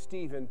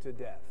Stephen to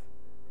death.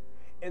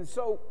 And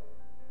so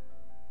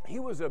he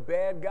was a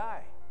bad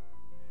guy.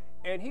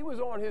 And he was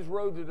on his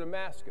road to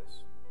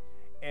Damascus.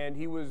 And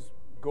he was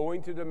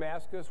going to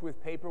Damascus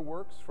with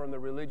paperwork from the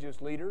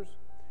religious leaders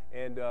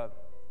and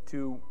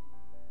to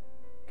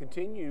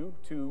continue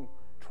to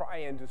try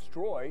and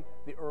destroy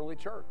the early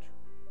church.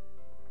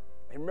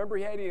 And remember,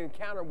 he had an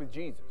encounter with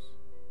Jesus.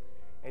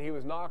 And he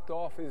was knocked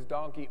off his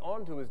donkey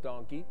onto his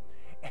donkey.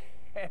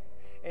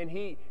 And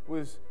he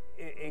was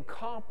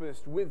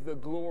encompassed with the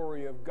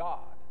glory of God.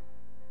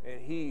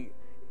 And he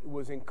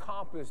was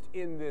encompassed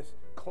in this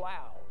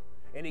cloud.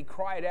 And he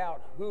cried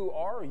out, "Who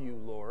are you,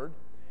 Lord?"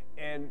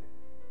 And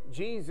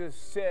Jesus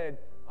said,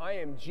 "I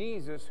am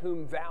Jesus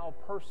whom thou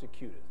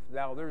persecutest."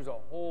 Now, there's a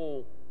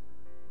whole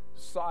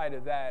side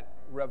of that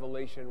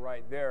revelation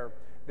right there,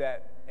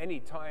 that any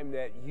time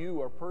that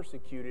you are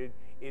persecuted,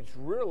 it's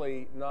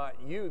really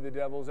not you the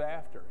devil's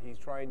after. He's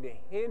trying to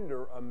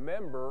hinder a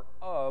member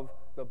of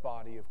the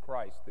body of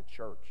Christ, the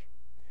church.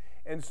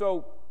 And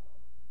so,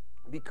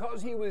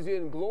 because he was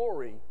in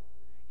glory,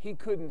 he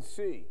couldn't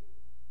see.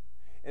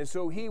 And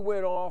so he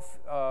went off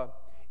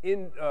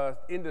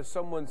into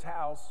someone's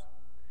house,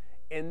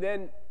 and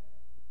then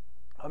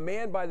a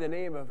man by the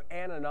name of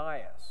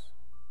Ananias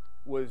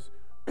was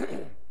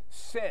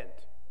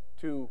sent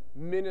to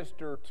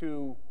minister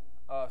to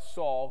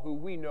Saul, who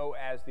we know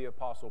as the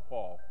Apostle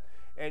Paul.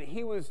 And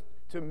he was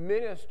to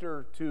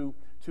minister to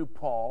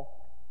Paul.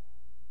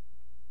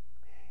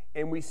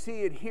 And we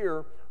see it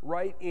here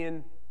right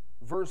in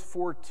verse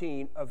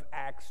 14 of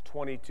Acts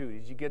 22.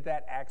 Did you get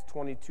that? Acts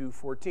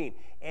 22:14.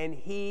 And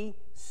he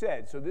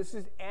said, so this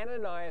is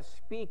Ananias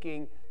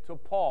speaking to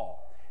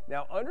Paul.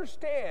 Now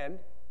understand,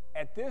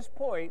 at this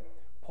point,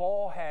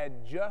 Paul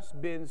had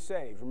just been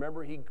saved.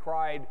 Remember, he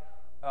cried,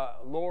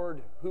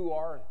 Lord, who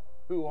art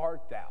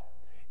thou?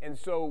 And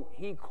so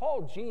he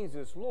called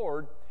Jesus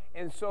Lord,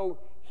 and so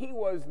he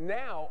was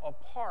now a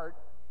part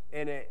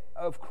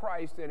of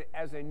Christ and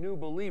as a new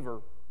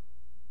believer.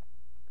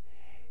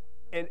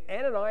 And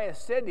Ananias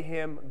said to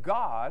him,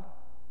 God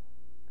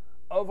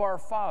of our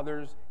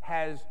fathers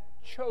has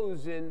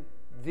chosen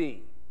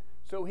thee.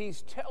 So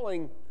he's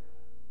telling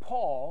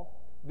Paul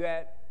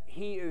that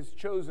he is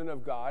chosen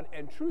of God,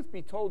 and truth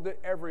be told that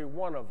every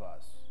one of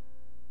us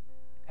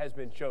has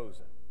been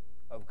chosen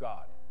of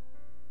God.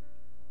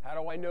 How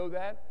do I know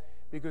that?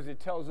 Because it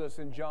tells us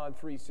in John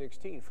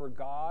 3:16, for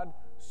God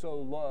so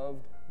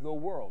loved the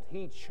world.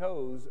 He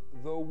chose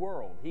the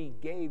world. He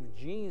gave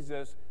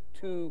Jesus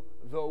to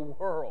the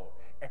world.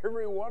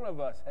 Every one of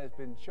us has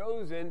been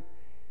chosen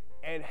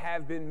and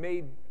have been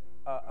made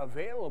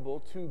available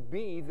to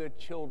be the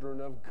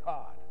children of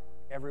God.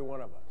 Every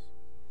one of us.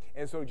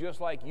 And so just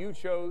like you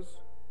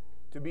chose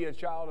to be a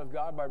child of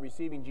God by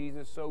receiving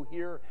Jesus, so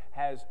here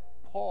has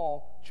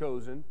Paul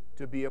chosen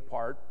to be a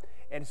part.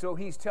 And so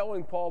he's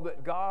telling Paul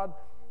that God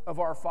of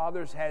our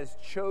fathers has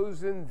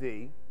chosen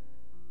thee.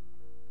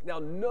 Now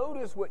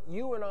notice what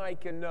you and I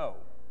can know.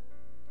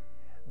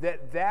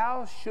 That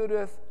thou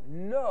shouldest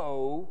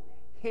know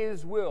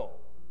his will.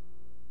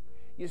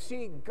 You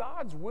see,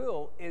 God's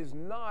will is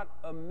not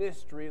a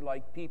mystery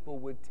like people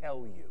would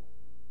tell you.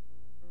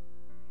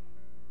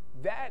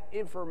 That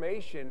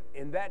information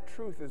and that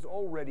truth is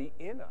already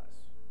in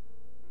us.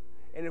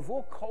 And if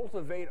we'll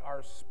cultivate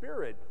our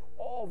spirit,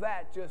 all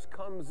that just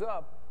comes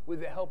up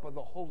with the help of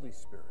the Holy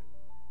Spirit.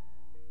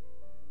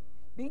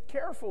 Be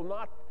careful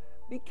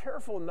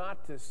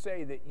not to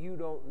say that you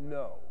don't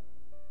know.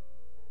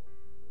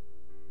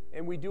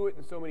 And we do it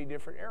in so many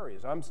different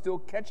areas. I'm still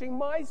catching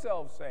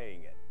myself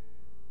saying it.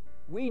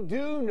 We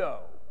do know.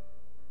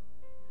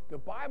 The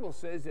Bible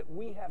says that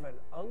we have an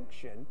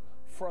unction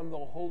from the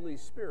Holy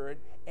Spirit,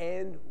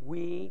 and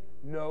we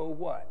know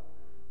what?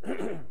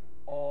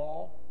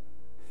 All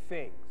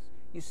things.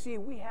 You see,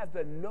 we have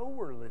the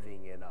knower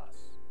living in us.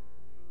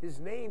 His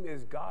name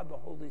is God the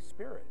Holy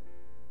Spirit.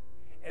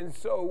 And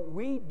so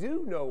we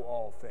do know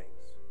all things.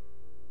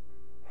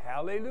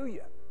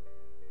 Hallelujah.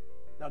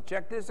 Now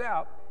check this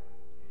out.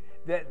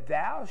 That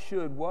thou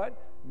should what?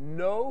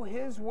 Know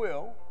his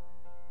will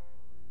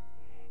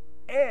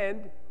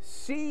and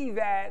see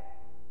that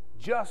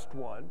just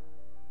one.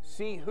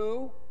 See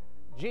who?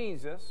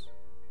 Jesus.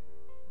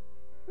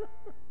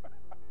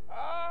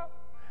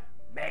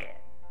 Man.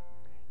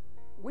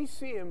 We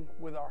see him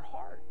with our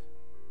heart.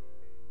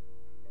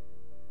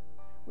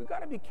 We've got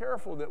to be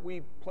careful that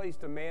we place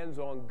demands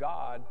on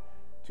God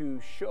to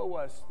show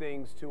us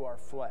things to our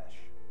flesh.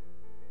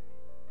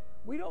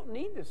 We don't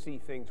need to see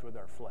things with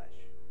our flesh.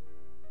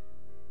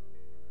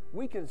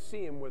 We can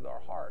see him with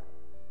our heart,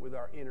 with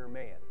our inner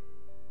man.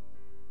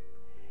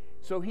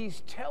 So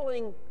he's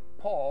telling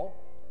Paul,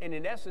 and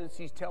in essence,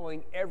 he's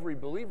telling every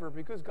believer,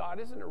 because God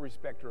isn't a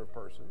respecter of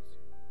persons.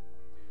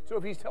 So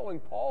if he's telling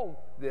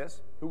Paul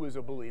this, who is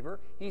a believer,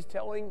 he's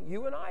telling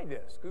you and I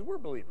this, because we're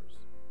believers.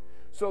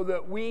 So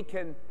that we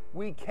can,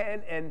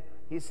 and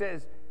he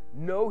says,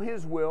 know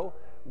his will.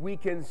 We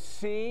can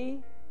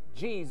see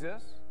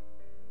Jesus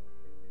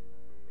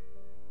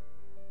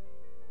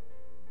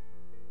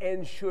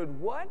and should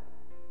what?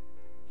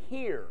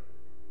 Hear.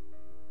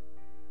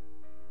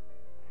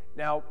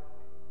 Now,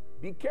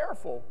 be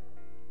careful.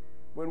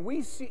 When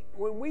we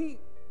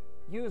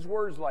use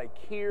words like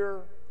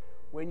hear,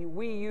 when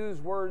we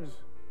use words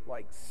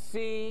like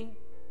see,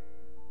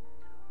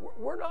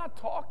 we're not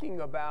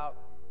talking about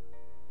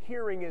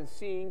hearing and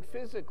seeing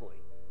physically.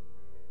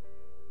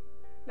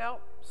 Now,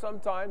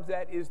 sometimes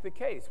that is the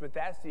case, but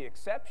that's the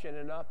exception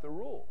and not the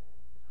rule.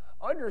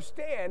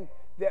 Understand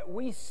that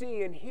we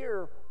see and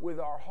hear with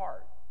our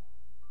heart.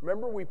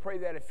 Remember, we pray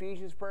that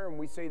Ephesians prayer and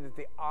we say that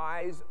the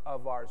eyes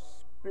of our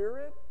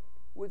spirit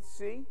would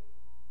see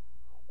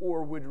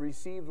or would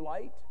receive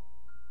light.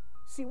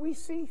 See, we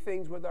see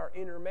things with our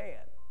inner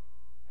man.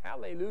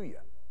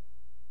 Hallelujah.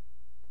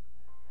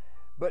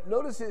 But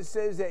notice it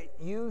says that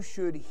you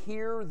should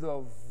hear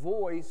the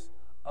voice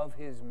of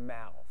his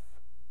mouth.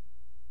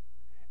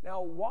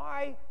 Now,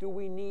 why do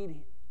we need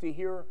to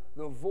hear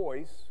the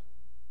voice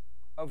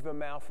of the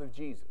mouth of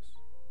Jesus?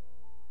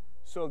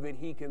 So that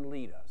he can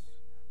lead us,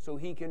 so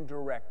he can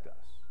direct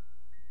us.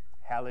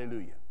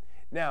 Hallelujah.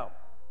 Now,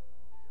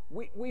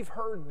 we've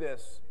heard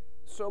this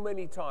so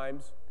many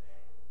times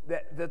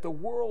that the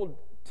world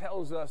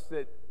tells us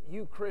that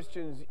you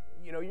Christians,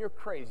 you're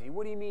crazy.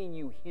 What do you mean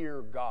you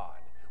hear God?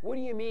 What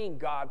do you mean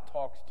God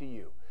talks to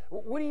you?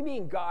 What do you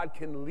mean God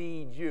can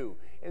lead you?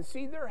 And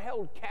see, they're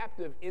held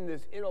captive in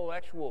this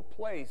intellectual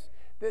place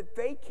that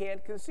they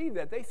can't conceive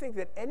that. They think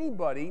that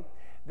anybody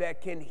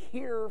that can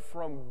hear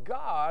from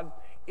God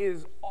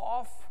is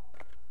off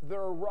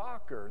their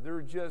rocker.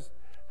 They're just,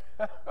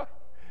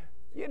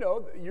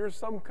 you're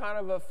some kind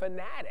of a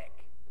fanatic.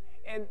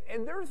 And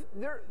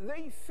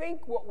they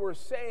think what we're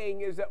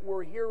saying is that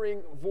we're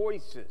hearing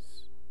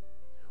voices.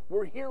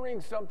 We're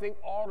hearing something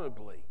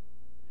audibly.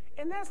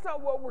 And that's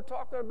not what we're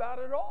talking about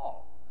at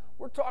all.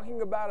 We're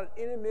talking about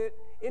an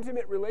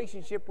intimate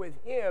relationship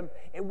with Him,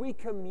 and we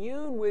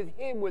commune with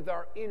Him with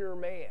our inner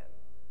man.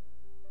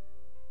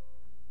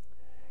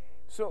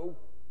 So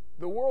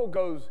the world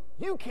goes,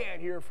 you can't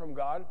hear from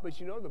God, but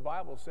you know the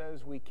Bible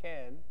says we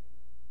can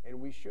and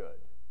we should.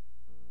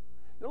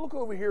 Now look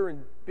over here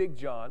in Big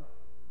John.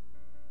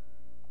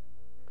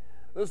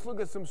 Let's look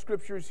at some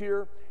scriptures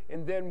here,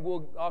 and then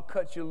I'll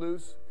cut you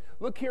loose.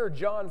 Look here,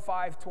 John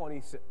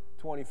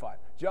 5:25.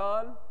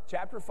 John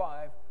chapter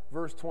 5,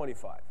 verse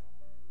 25.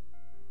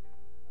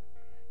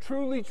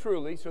 Truly,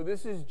 truly, so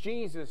this is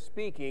Jesus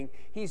speaking.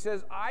 He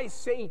says, I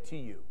say to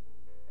you,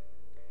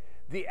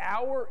 the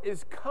hour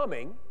is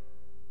coming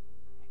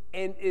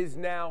and is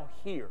now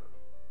here.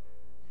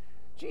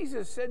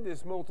 Jesus said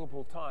this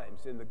multiple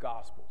times in the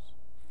Gospels.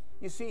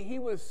 You see, He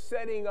was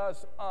setting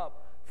us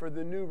up for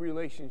the new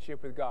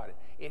relationship with God.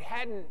 It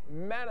hadn't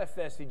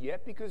manifested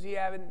yet because He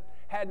hadn't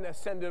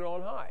ascended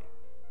on high.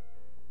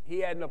 He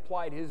hadn't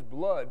applied His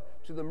blood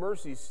to the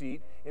mercy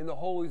seat in the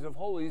holies of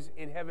holies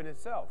in heaven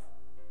itself.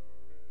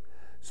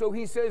 So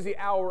He says the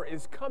hour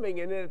is coming,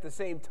 and then at the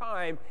same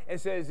time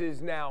it says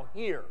is now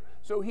here.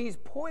 So He's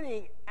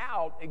pointing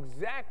out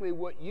exactly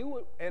what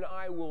you and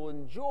I will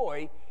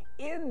enjoy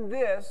in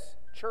this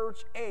church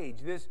age,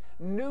 this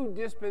new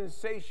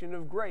dispensation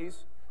of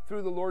grace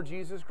through the Lord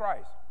Jesus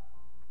Christ.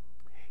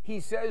 He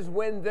says,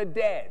 when the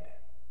dead.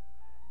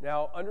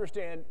 Now,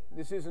 understand,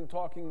 this isn't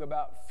talking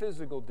about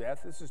physical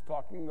death. This is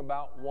talking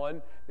about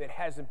one that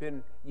hasn't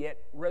been yet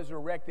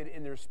resurrected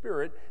in their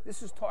spirit.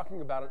 This is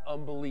talking about an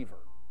unbeliever.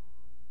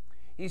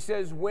 He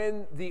says,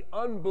 when the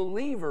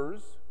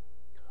unbelievers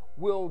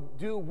will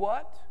do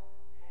what?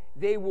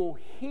 They will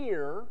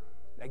hear,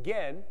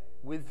 again,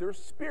 with their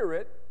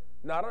spirit,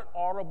 not an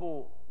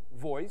audible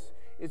voice.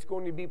 It's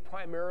going to be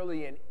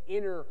primarily an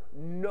inner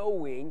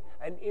knowing,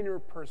 an inner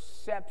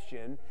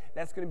perception.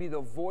 That's going to be the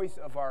voice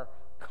of our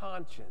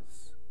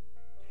conscience.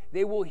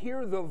 They will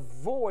hear the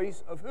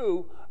voice of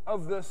who?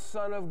 Of the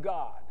Son of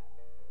God.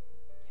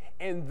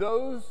 And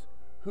those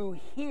who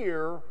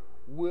hear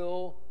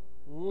will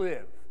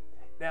live.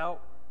 Now,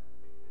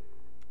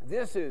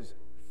 this is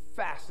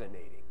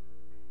fascinating.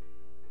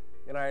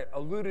 And I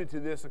alluded to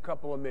this a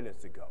couple of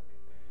minutes ago.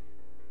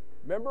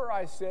 Remember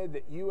I said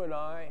that you and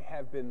I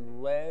have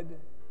been led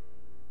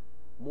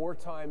more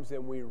times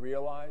than we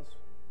realize?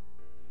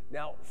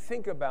 Now,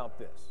 think about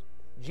this.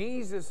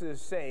 Jesus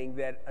is saying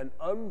that an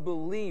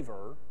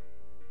unbeliever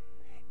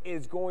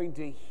is going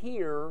to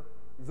hear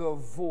the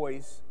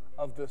voice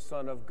of the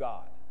Son of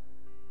God.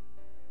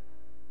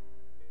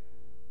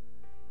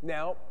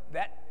 Now,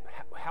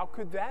 how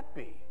could that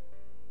be?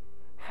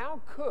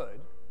 How could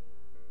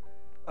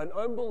an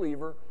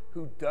unbeliever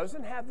who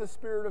doesn't have the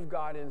Spirit of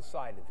God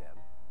inside of them,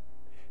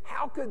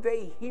 how could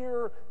they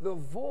hear the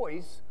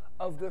voice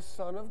of the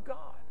Son of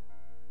God?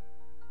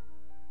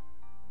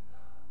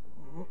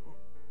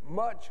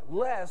 Much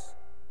less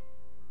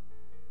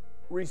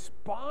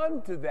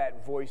respond to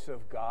that voice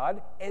of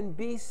God and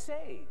be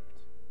saved.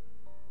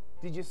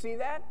 Did you see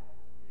that?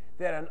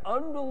 That an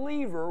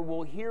unbeliever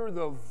will hear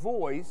the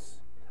voice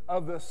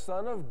of the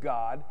Son of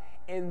God,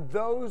 and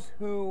those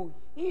who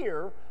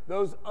hear,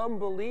 those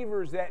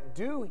unbelievers that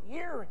do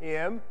hear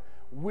Him,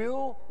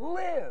 will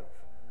live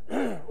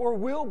or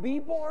will be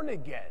born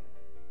again.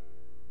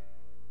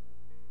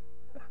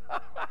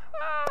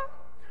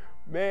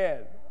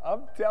 Man,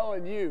 I'm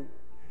telling you,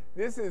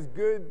 this is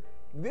good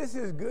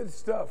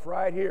stuff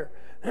right here.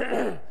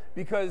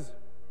 Because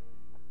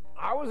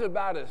I was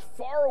about as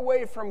far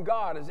away from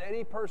God as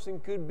any person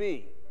could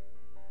be.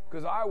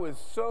 Because I was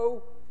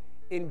so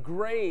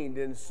ingrained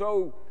and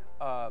so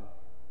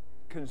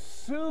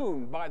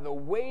consumed by the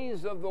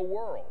ways of the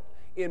world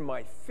in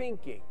my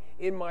thinking,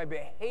 in my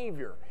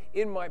behavior,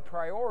 in my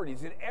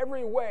priorities. In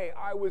every way,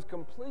 I was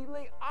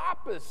completely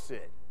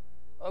opposite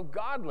of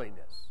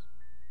godliness.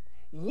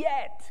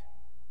 Yet,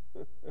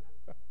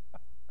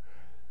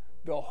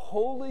 the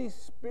Holy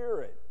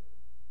Spirit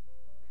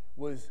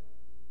was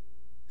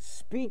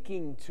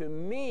speaking to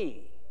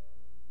me,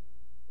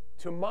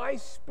 to my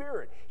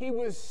spirit. He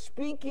was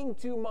speaking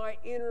to my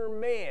inner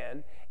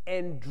man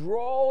and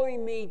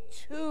drawing me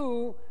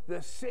to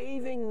the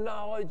saving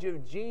knowledge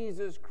of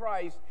Jesus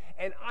Christ,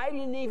 and I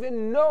didn't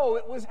even know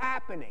it was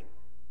happening.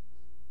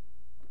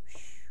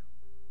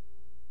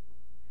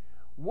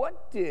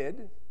 What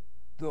did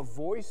the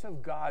voice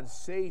of God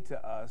say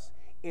to us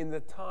in the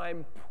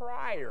time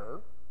prior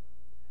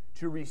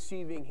to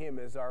receiving Him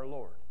as our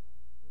Lord?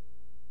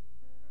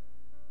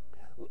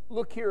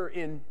 Look here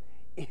in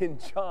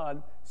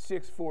John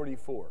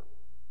 6:44.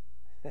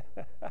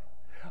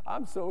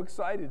 I'm so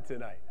excited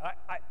tonight.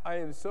 I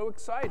am so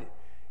excited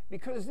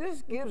because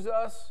this gives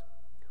us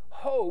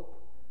hope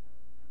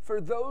for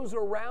those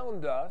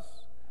around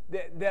us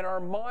that our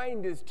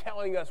mind is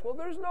telling us, well,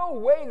 there's no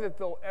way that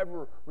they'll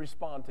ever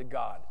respond to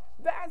God.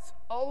 That's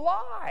a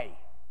lie.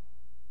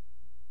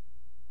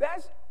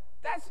 That's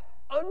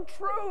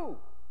untrue.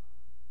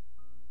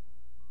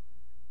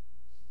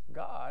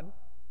 God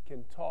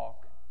can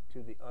talk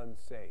to the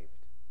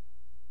unsaved.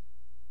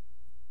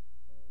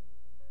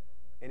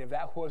 And if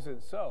that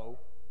wasn't so,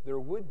 there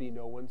would be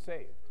no one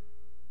saved.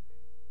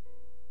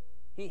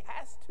 He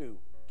has to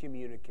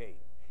communicate.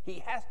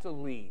 He has to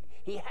lead.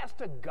 He has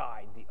to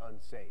guide the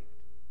unsaved,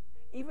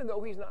 even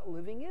though he's not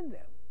living in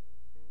them.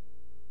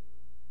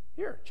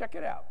 Here, check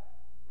it out.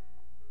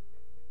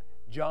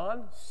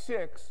 John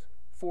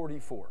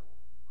 6:44.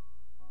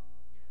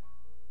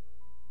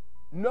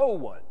 No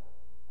one.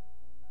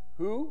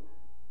 Who?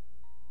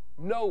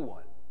 No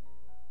one.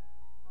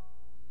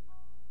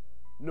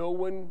 No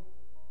one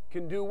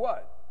can do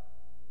what?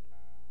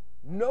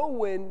 No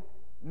one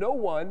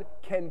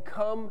can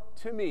come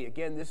to me.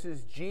 Again, this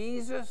is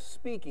Jesus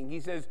speaking. He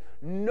says,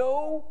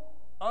 no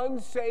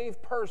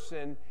unsaved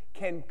person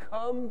can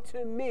come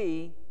to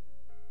me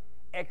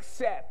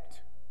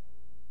except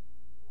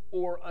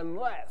or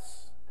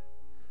unless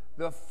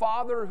the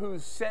Father who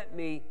sent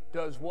me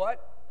does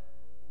what?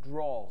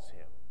 Draws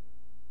him.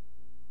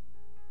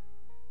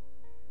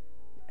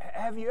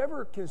 Have you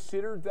ever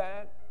considered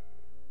that?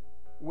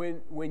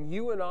 When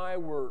you and I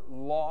were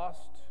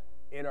lost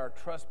in our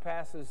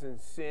trespasses and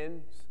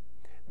sins,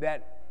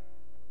 that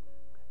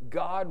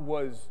God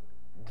was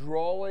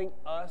drawing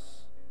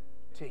us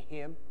to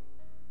him?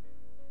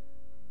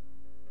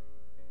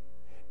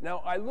 Now,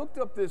 I looked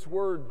up this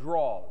word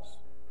draws,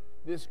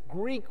 this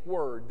Greek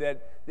word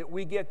that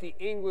we get the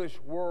English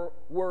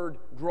word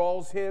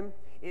draws him.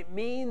 It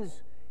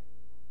means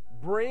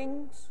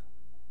brings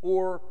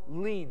or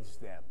leads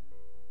them.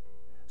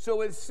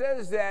 So it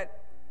says that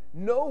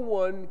no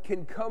one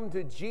can come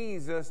to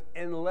Jesus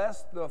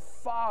unless the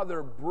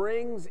Father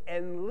brings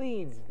and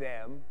leads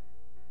them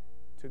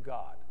to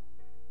God.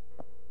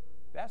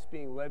 That's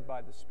being led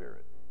by the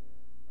Spirit.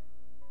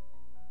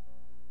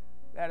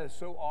 That is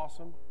so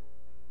awesome.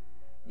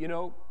 You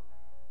know,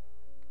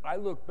 I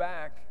look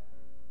back,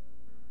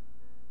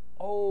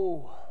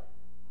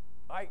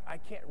 I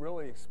can't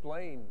really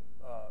explain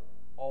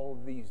all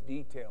of these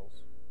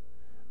details,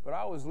 but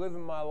I was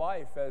living my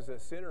life as a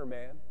sinner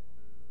man.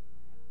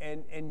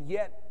 And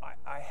yet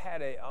I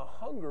had a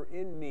hunger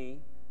in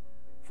me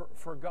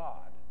for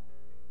God.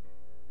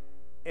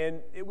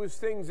 And it was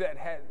things that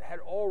had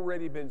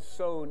already been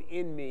sown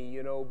in me,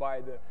 you know,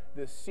 by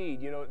the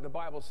seed. You know, the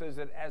Bible says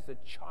that as a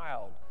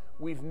child,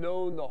 we've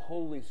known the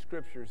Holy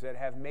Scriptures that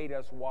have made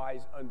us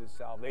wise unto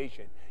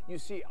salvation. You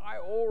see, I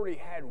already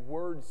had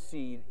word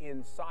seed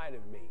inside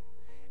of me.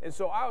 And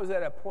so I was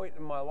at a point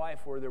in my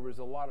life where there was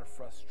a lot of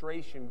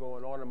frustration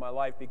going on in my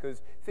life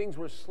because things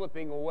were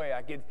slipping away.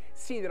 I could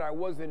see that I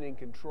wasn't in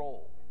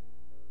control.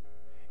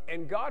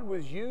 And God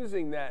was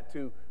using that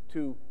to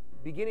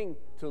beginning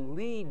to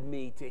lead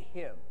me to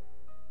him.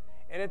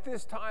 And at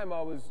this time,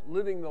 I was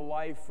living the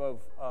life of,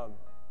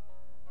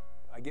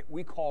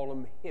 we call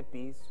them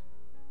hippies.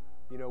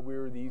 You know, we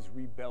were these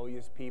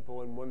rebellious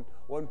people, and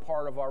one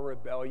part of our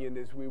rebellion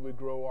is we would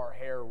grow our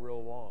hair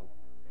real long.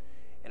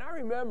 And I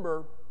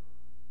remember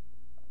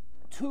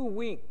 2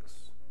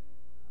 weeks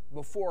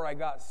before I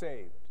got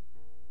saved,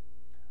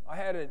 I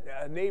had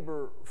a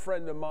neighbor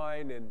friend of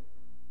mine, and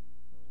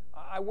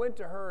I went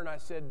to her and I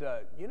said,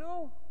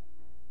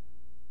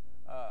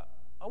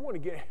 I want to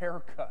get a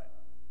haircut.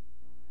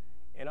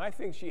 And I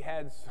think she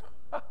had,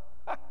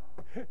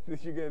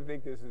 you're going to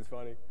think this is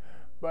funny,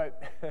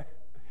 but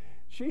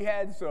she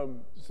had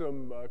some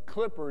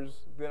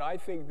clippers that I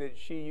think that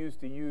she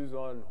used to use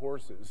on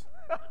horses.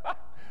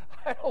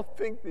 I don't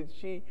think that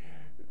she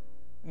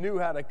knew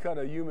how to cut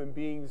a human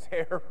being's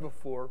hair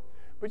before.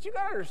 But you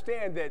got to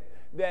understand that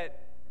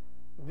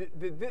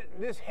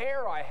this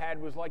hair I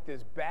had was like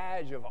this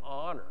badge of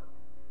honor.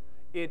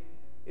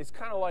 It's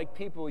kind of like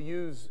people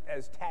use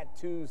as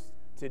tattoos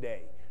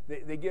today.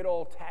 They get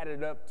all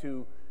tatted up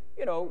to,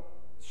 you know,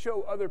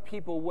 show other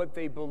people what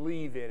they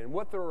believe in and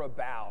what they're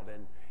about,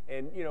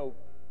 and you know,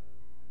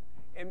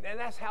 and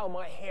that's how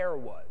my hair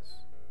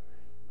was.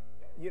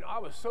 You know, I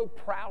was so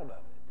proud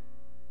of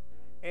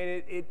it,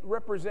 and it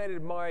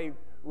represented my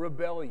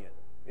rebellion.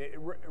 It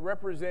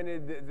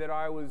represented that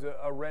I was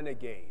a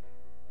renegade,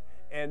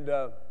 and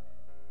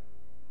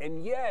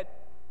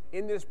yet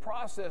in this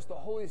process, the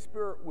Holy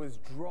Spirit was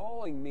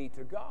drawing me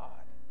to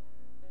God,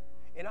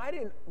 and I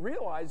didn't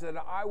realize that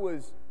I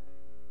was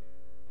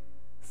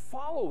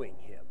following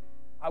him.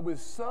 I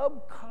was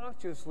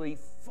subconsciously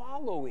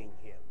following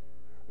him.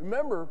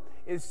 Remember,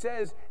 it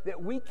says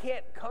that we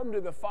can't come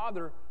to the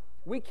Father,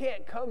 we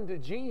can't come to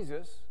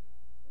Jesus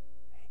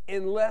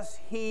unless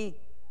he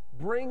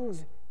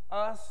brings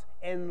us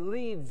and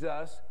leads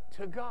us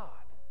to God.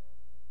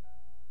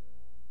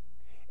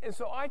 And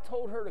so I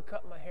told her to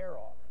cut my hair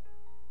off.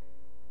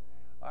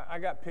 I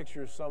got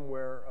pictures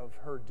somewhere of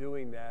her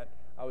doing that.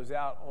 I was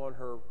out on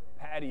her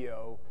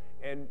patio,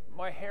 and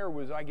my hair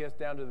was, I guess,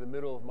 down to the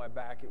middle of my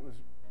back. It was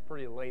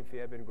pretty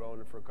lengthy. I've been growing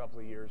it for a couple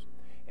of years.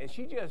 And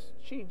she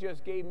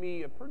just gave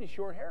me a pretty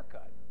short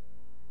haircut.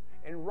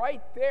 And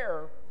right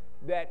there,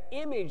 that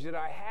image that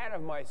I had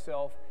of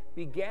myself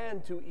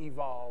began to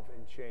evolve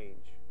and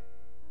change.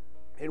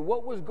 And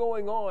what was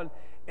going on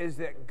is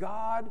that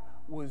God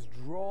was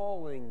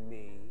drawing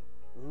me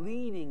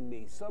leading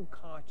me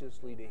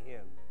subconsciously to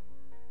Him.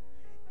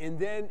 And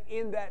then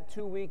in that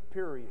 2-week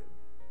period,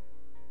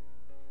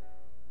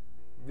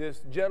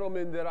 this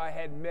gentleman that I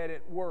had met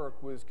at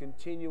work was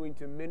continuing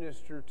to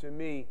minister to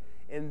me,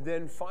 and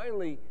then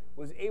finally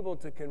was able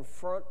to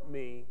confront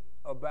me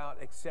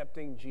about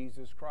accepting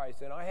Jesus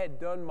Christ. And I had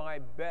done my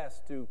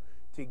best to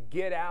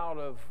get out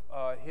of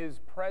his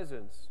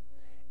presence.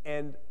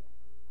 And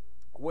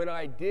when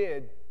I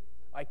did,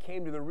 I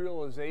came to the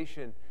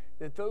realization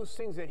that those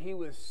things that he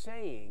was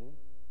saying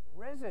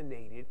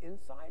resonated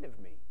inside of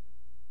me.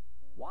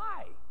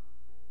 Why?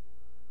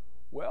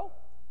 Well,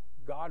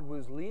 God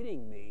was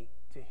leading me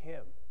to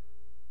Him.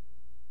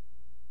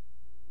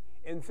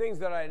 And things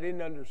that I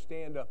didn't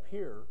understand up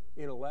here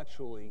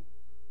intellectually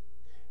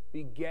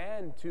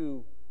began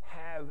to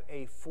have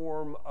a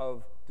form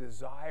of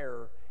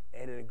desire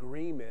and an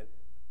agreement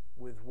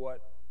with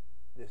what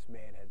this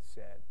man had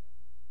said.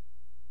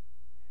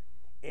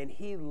 And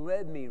he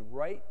led me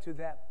right to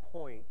that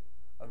point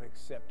of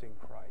accepting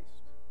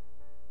Christ.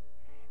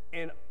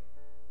 And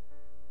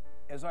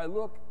as I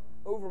look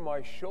over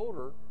my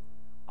shoulder,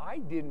 I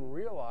didn't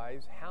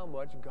realize how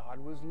much God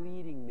was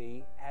leading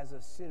me as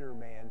a sinner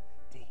man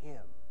to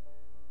Him.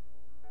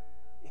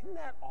 Isn't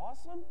that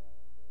awesome?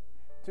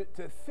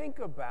 To think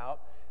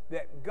about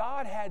that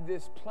God had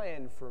this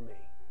plan for me,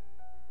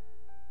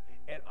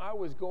 and I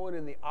was going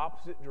in the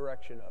opposite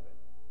direction of it.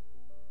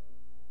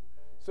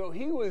 So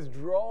He was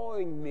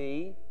drawing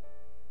me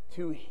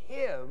to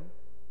Him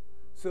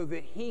so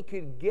that He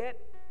could get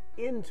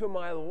into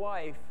my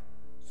life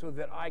so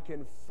that I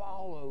can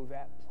follow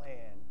that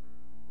plan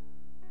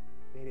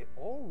that it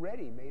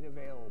already made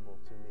available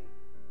to me.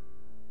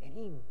 And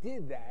He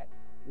did that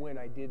when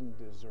I didn't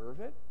deserve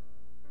it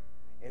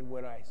and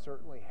when I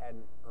certainly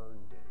hadn't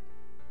earned it.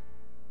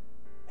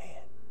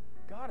 Man,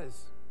 God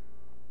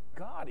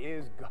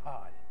is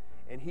God,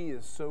 and He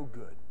is so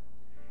good.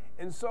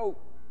 And so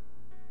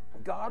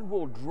God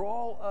will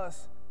draw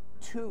us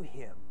to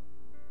Him.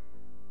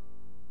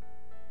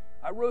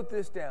 I wrote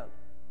this down.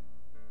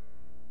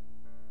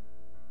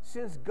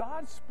 Since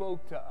God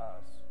spoke to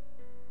us,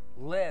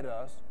 led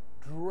us,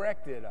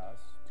 directed us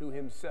to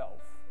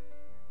Himself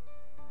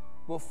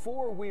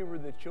before we were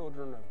the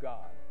children of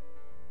God,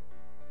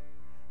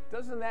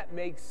 doesn't that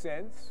make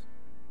sense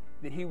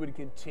that He would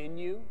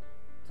continue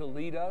to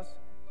lead us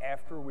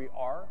after we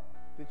are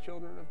the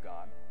children of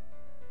God?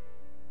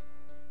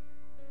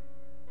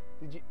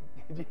 Did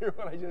you hear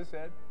what I just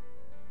said?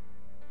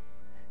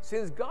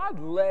 Since God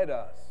led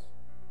us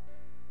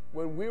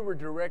when we were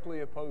directly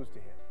opposed to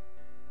Him,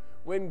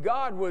 when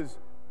God was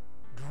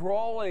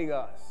drawing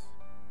us,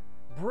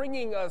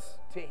 bringing us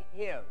to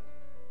Him,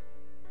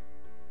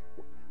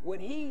 when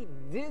He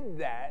did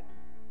that,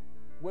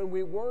 when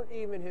we weren't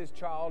even His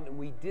child and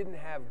we didn't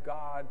have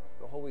God,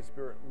 the Holy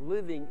Spirit,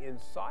 living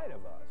inside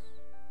of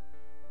us,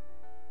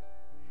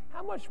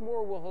 how much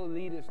more will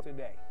He lead us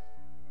today?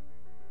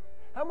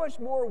 How much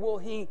more will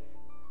He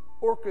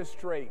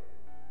orchestrate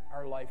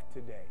our life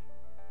today?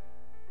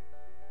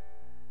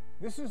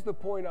 This is the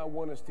point I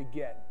want us to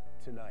get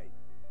tonight.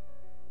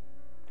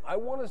 I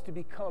want us to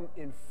become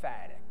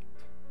emphatic.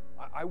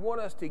 I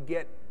want us to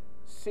get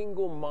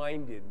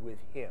single-minded with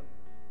Him.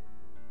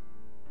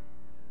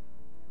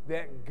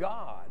 That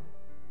God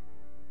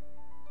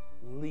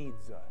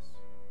leads us.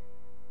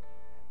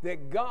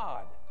 That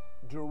God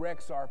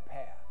directs our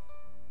path.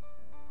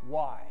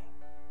 Why?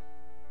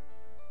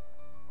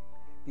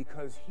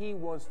 Because He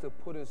wants to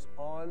put us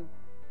on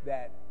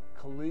that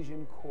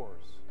collision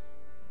course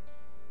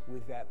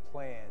with that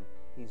plan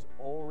He's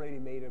already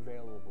made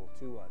available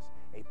to us.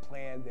 A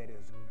plan that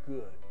is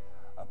good.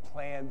 A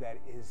plan that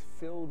is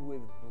filled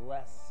with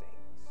blessings.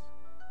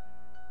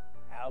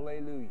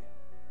 Hallelujah.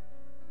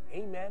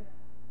 Amen.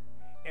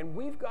 And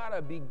we've got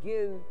to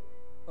begin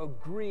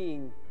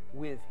agreeing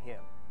with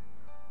Him.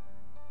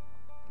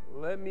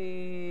 Let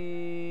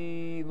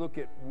me look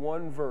at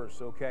one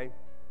verse, okay?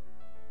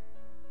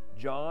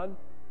 John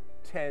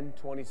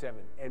 10:27,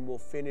 and we'll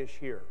finish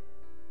here.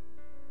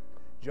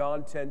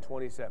 John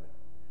 10:27.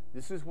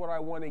 This is what I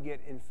want to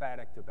get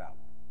emphatic about.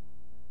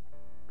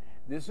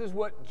 This is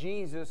what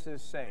Jesus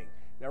is saying.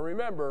 Now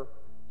remember,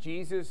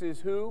 Jesus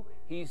is who?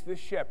 He's the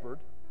shepherd.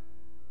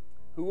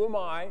 Who am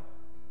I?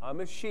 I'm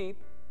a sheep.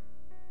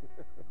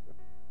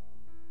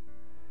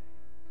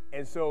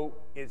 And so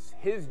it's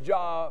His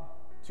job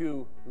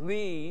to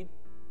lead,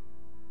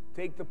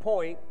 take the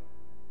point,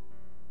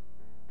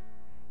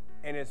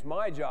 and it's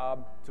my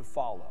job to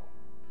follow.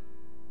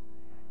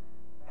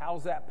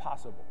 How's that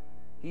possible?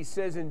 He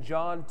says in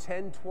John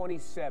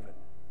 10:27,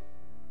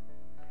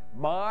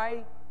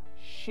 my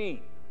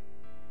sheep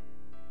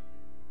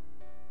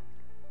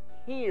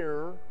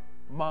hear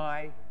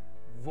my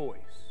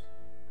voice.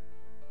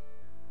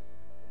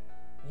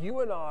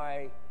 You and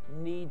I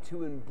need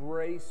to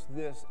embrace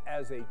this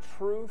as a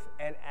truth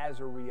and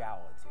as a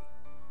reality,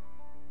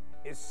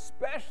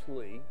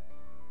 especially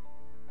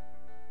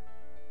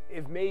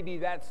if maybe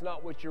that's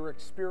not what you're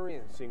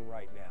experiencing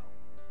right now.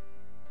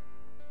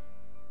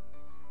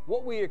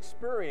 What we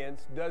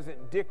experience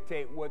doesn't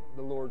dictate what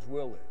the Lord's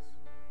will is.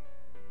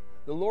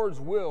 The Lord's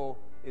will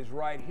is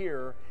right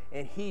here,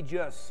 and he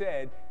just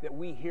said that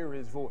we hear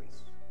his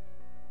voice.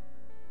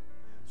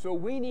 So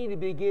we need to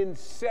begin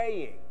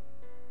saying,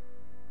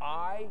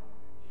 I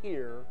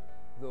hear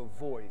the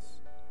voice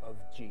of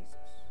Jesus.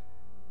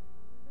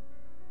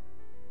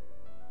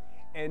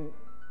 And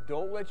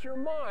don't let your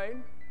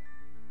mind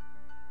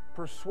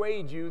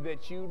persuade you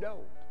that you don't.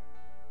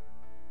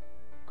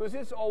 Because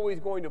it's always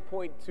going to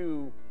point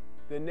to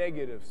the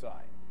negative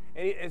side.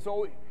 And it's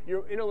always,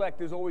 your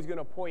intellect is always going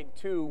to point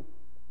to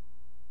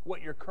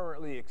what you're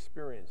currently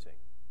experiencing.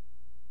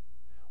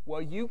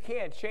 Well, you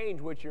can't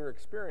change what you're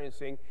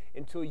experiencing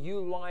until you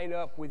line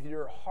up with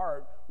your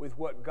heart with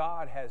what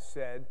God has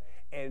said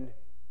and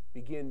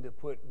begin to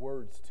put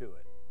words to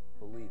it,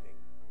 believing.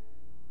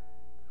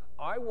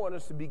 I want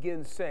us to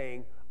begin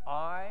saying,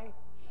 I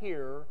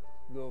hear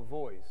the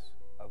voice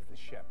of the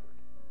shepherd.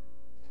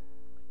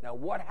 Now,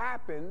 what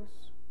happens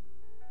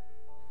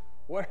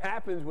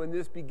when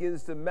this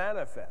begins to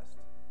manifest?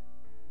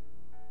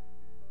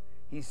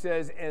 He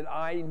says, and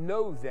I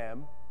know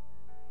them,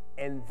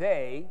 and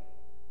they,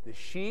 the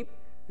sheep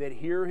that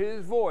hear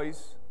his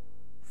voice,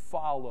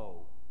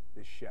 follow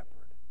the shepherd.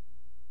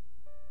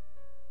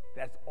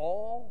 That's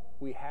all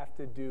we have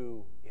to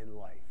do in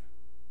life.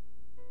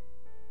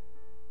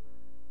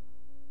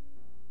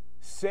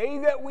 Say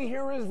that we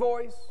hear his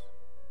voice.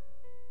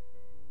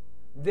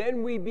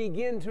 Then we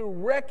begin to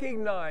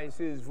recognize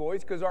his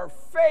voice because our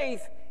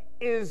faith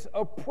is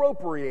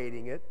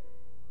appropriating it.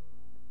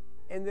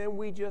 And then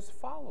we just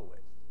follow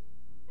it.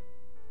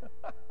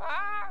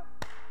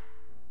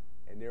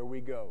 And there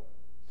we go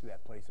to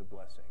that place of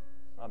blessing.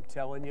 I'm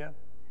telling you,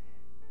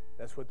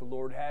 that's what the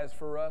Lord has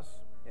for us.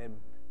 And,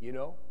 you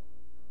know,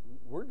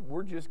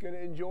 we're just going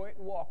to enjoy it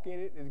and walk in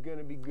it. It's going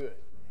to be good.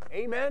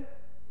 Amen?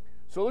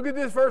 So look at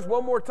this verse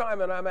one more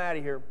time and I'm out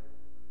of here.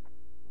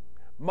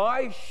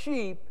 My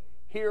sheep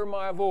hear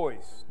my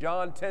voice.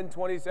 John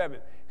 10:27.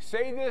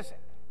 Say this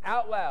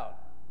out loud.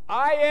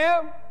 I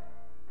am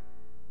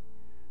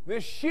the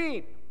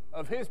sheep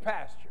of his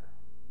pasture.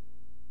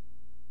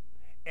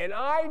 And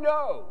I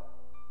know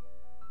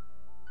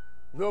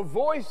the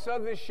voice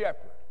of the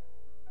shepherd.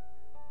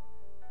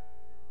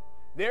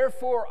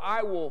 Therefore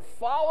I will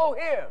follow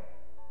him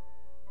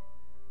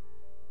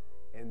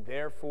and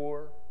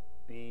therefore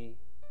be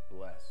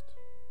blessed.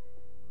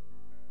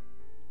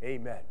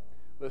 Amen.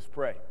 Let's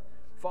pray.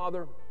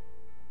 Father,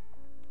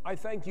 I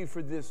thank you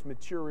for this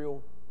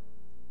material.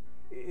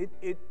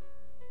 It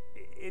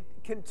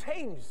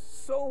contains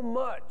so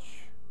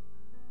much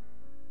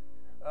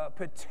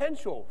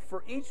potential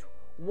for each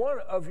one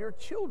of your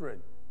children.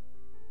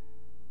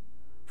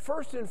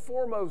 First and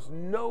foremost,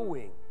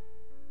 knowing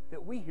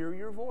that we hear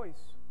your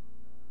voice.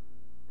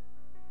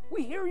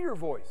 We hear your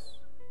voice.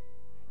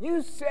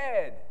 You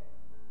said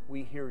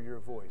we hear your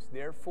voice.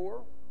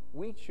 Therefore,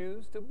 we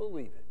choose to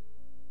believe it.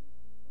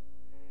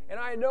 And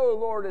I know,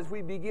 Lord, as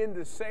we begin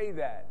to say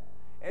that,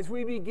 as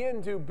we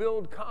begin to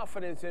build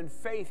confidence and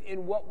faith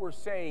in what we're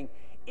saying,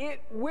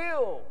 it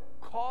will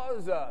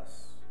cause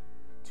us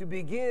to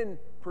begin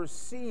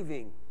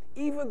perceiving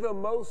even the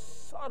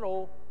most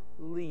subtle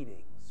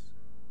leadings.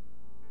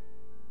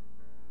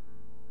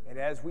 And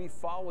as we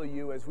follow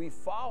you, as we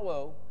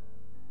follow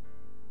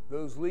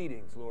those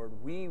leadings, Lord,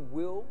 we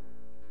will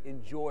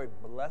enjoy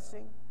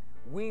blessing.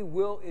 We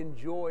will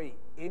enjoy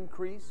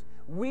increase.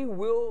 We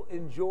will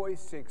enjoy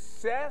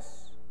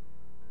success.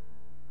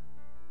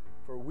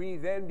 For we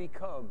then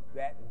become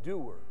that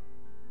doer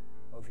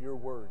of your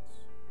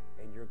words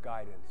and your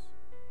guidance.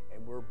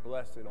 And we're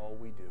blessed in all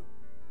we do.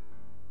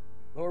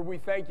 Lord, we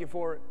thank you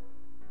for it.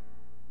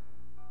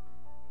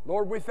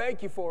 Lord, we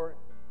thank you for it.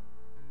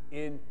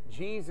 In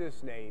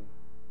Jesus' name,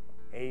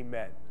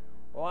 amen.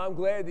 Well, I'm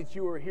glad that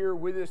you are here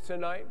with us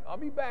tonight. I'll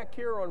be back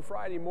here on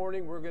Friday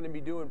morning. We're going to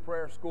be doing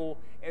prayer school.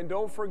 And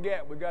don't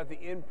forget, we got the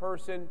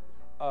in-person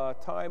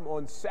time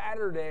on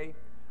Saturday,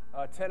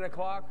 10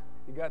 o'clock.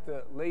 You got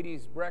the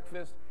ladies'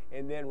 breakfast.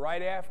 And then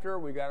right after,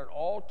 we got an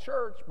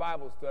all-church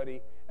Bible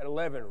study at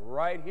 11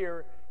 right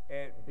here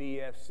at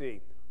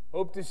BFC.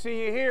 Hope to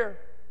see you here.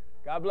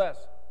 God bless.